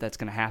can't say that that's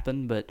going to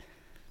happen, but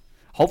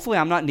hopefully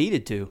I'm not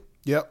needed to.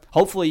 Yep.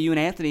 Hopefully you and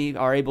Anthony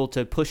are able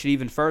to push it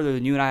even further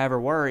than you and I ever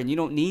were, and you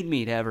don't need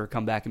me to ever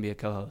come back and be a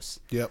co-host.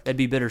 Yep. That'd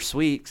be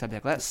bittersweet, because I'd be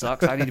like, well, that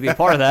sucks. I need to be a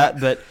part of that.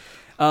 But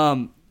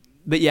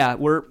yeah,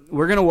 we're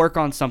going to work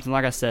on something.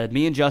 Like I said,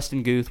 me and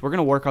Justin Guth, we're going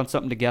to work on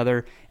something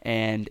together,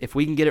 and if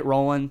we can get it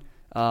rolling,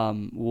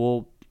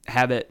 we'll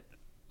have it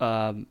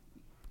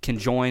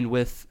conjoined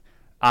with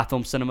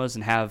iFilm Cinemas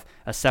and have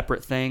a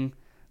separate thing.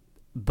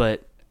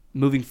 But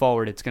moving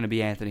forward, it's going to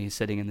be Anthony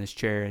sitting in this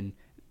chair and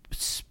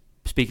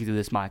speaking through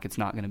this mic. It's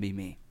not going to be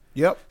me.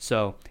 Yep.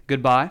 So,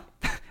 goodbye.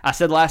 I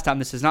said last time,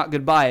 this is not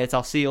goodbye. It's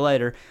I'll see you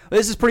later.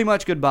 This is pretty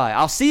much goodbye.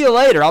 I'll see you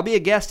later. I'll be a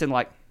guest in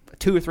like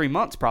 2 or 3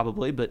 months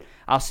probably, but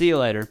I'll see you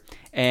later.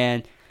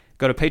 And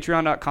go to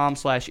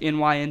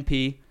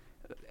patreon.com/NYNP.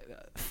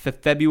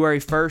 February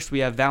 1st, we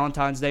have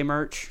Valentine's Day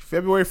merch.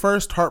 February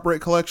 1st,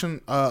 Heartbreak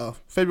Collection.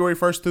 February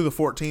 1st through the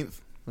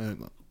 14th.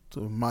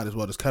 So might as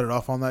well just cut it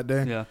off on that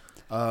day.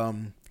 Yeah.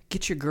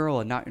 Get your girl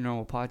a Not Your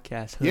Normal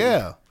Podcast hoodie.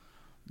 Yeah.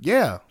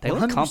 Yeah. They 100%.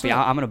 Look comfy.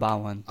 I'm going to buy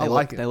one. I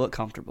like it. They look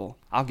comfortable.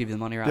 I'll give you the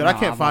money right Dude, now.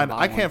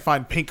 I can't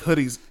find pink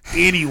hoodies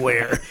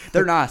anywhere.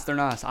 They're nice.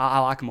 I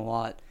like them a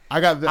lot.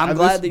 I'm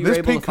glad that you were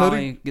able to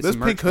finally get some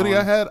merch. This pink hoodie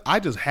I had, I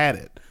just had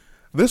it.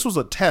 This was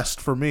a test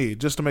for me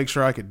just to make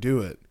sure I could do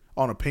it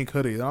on a pink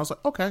hoodie. And I was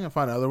like, okay, I can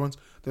find other ones.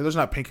 There's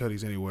not pink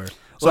hoodies anywhere.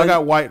 So I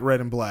got white,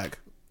 red, and black.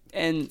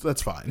 And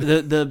that's fine.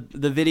 The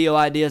video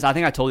ideas, I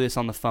think I told you this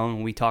on the phone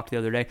when we talked the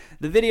other day.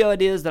 The video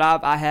ideas that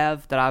I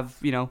have that I've,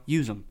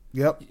 use them.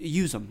 Yep.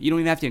 Use them. You don't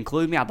even have to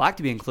include me. I'd like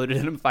to be included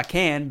in them if I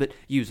can, but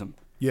use them.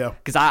 Yeah.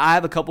 Because I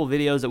have a couple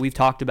videos that we've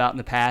talked about in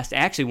the past.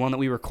 Actually, one that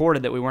we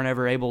recorded that we weren't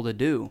ever able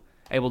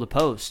to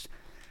post.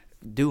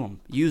 Do them.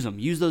 Use them.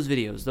 Use those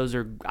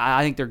videos.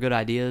 I think they're good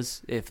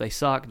ideas. If they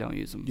suck, don't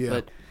use them. Yeah.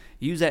 But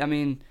use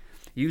it.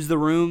 Use the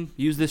room.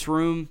 Use this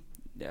room.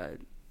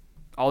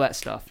 All that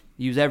stuff.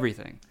 Use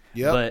everything.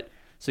 Yeah. But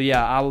so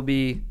yeah, I will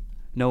be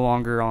no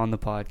longer on the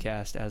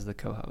podcast as the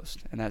co-host,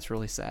 and that's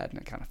really sad, and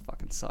it kind of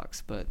fucking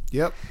sucks. But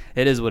yep,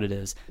 it is what it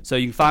is. So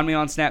you can find me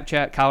on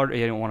Snapchat. Kyler,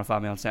 you don't want to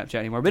find me on Snapchat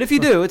anymore, but if you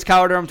do, it's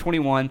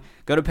KylerDurham21.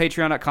 Go to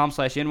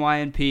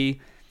patreon.com/NYNP.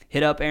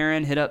 Hit up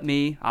Aaron. Hit up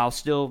me. I'm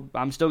still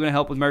gonna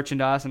help with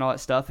merchandise and all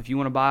that stuff. If you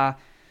want to buy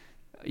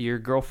your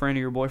girlfriend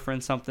or your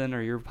boyfriend something,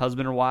 or your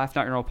husband or wife,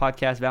 Not Your Normal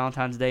Podcast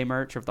Valentine's Day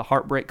merch, or if the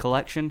Heartbreak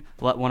Collection,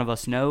 let one of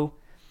us know.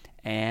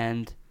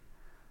 And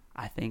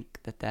I think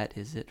that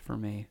is it for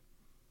me.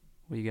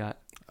 What do you got?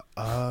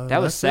 That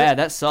was sad.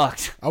 That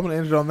sucked. I'm going to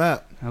end it on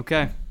that.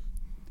 Okay.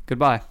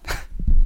 Goodbye.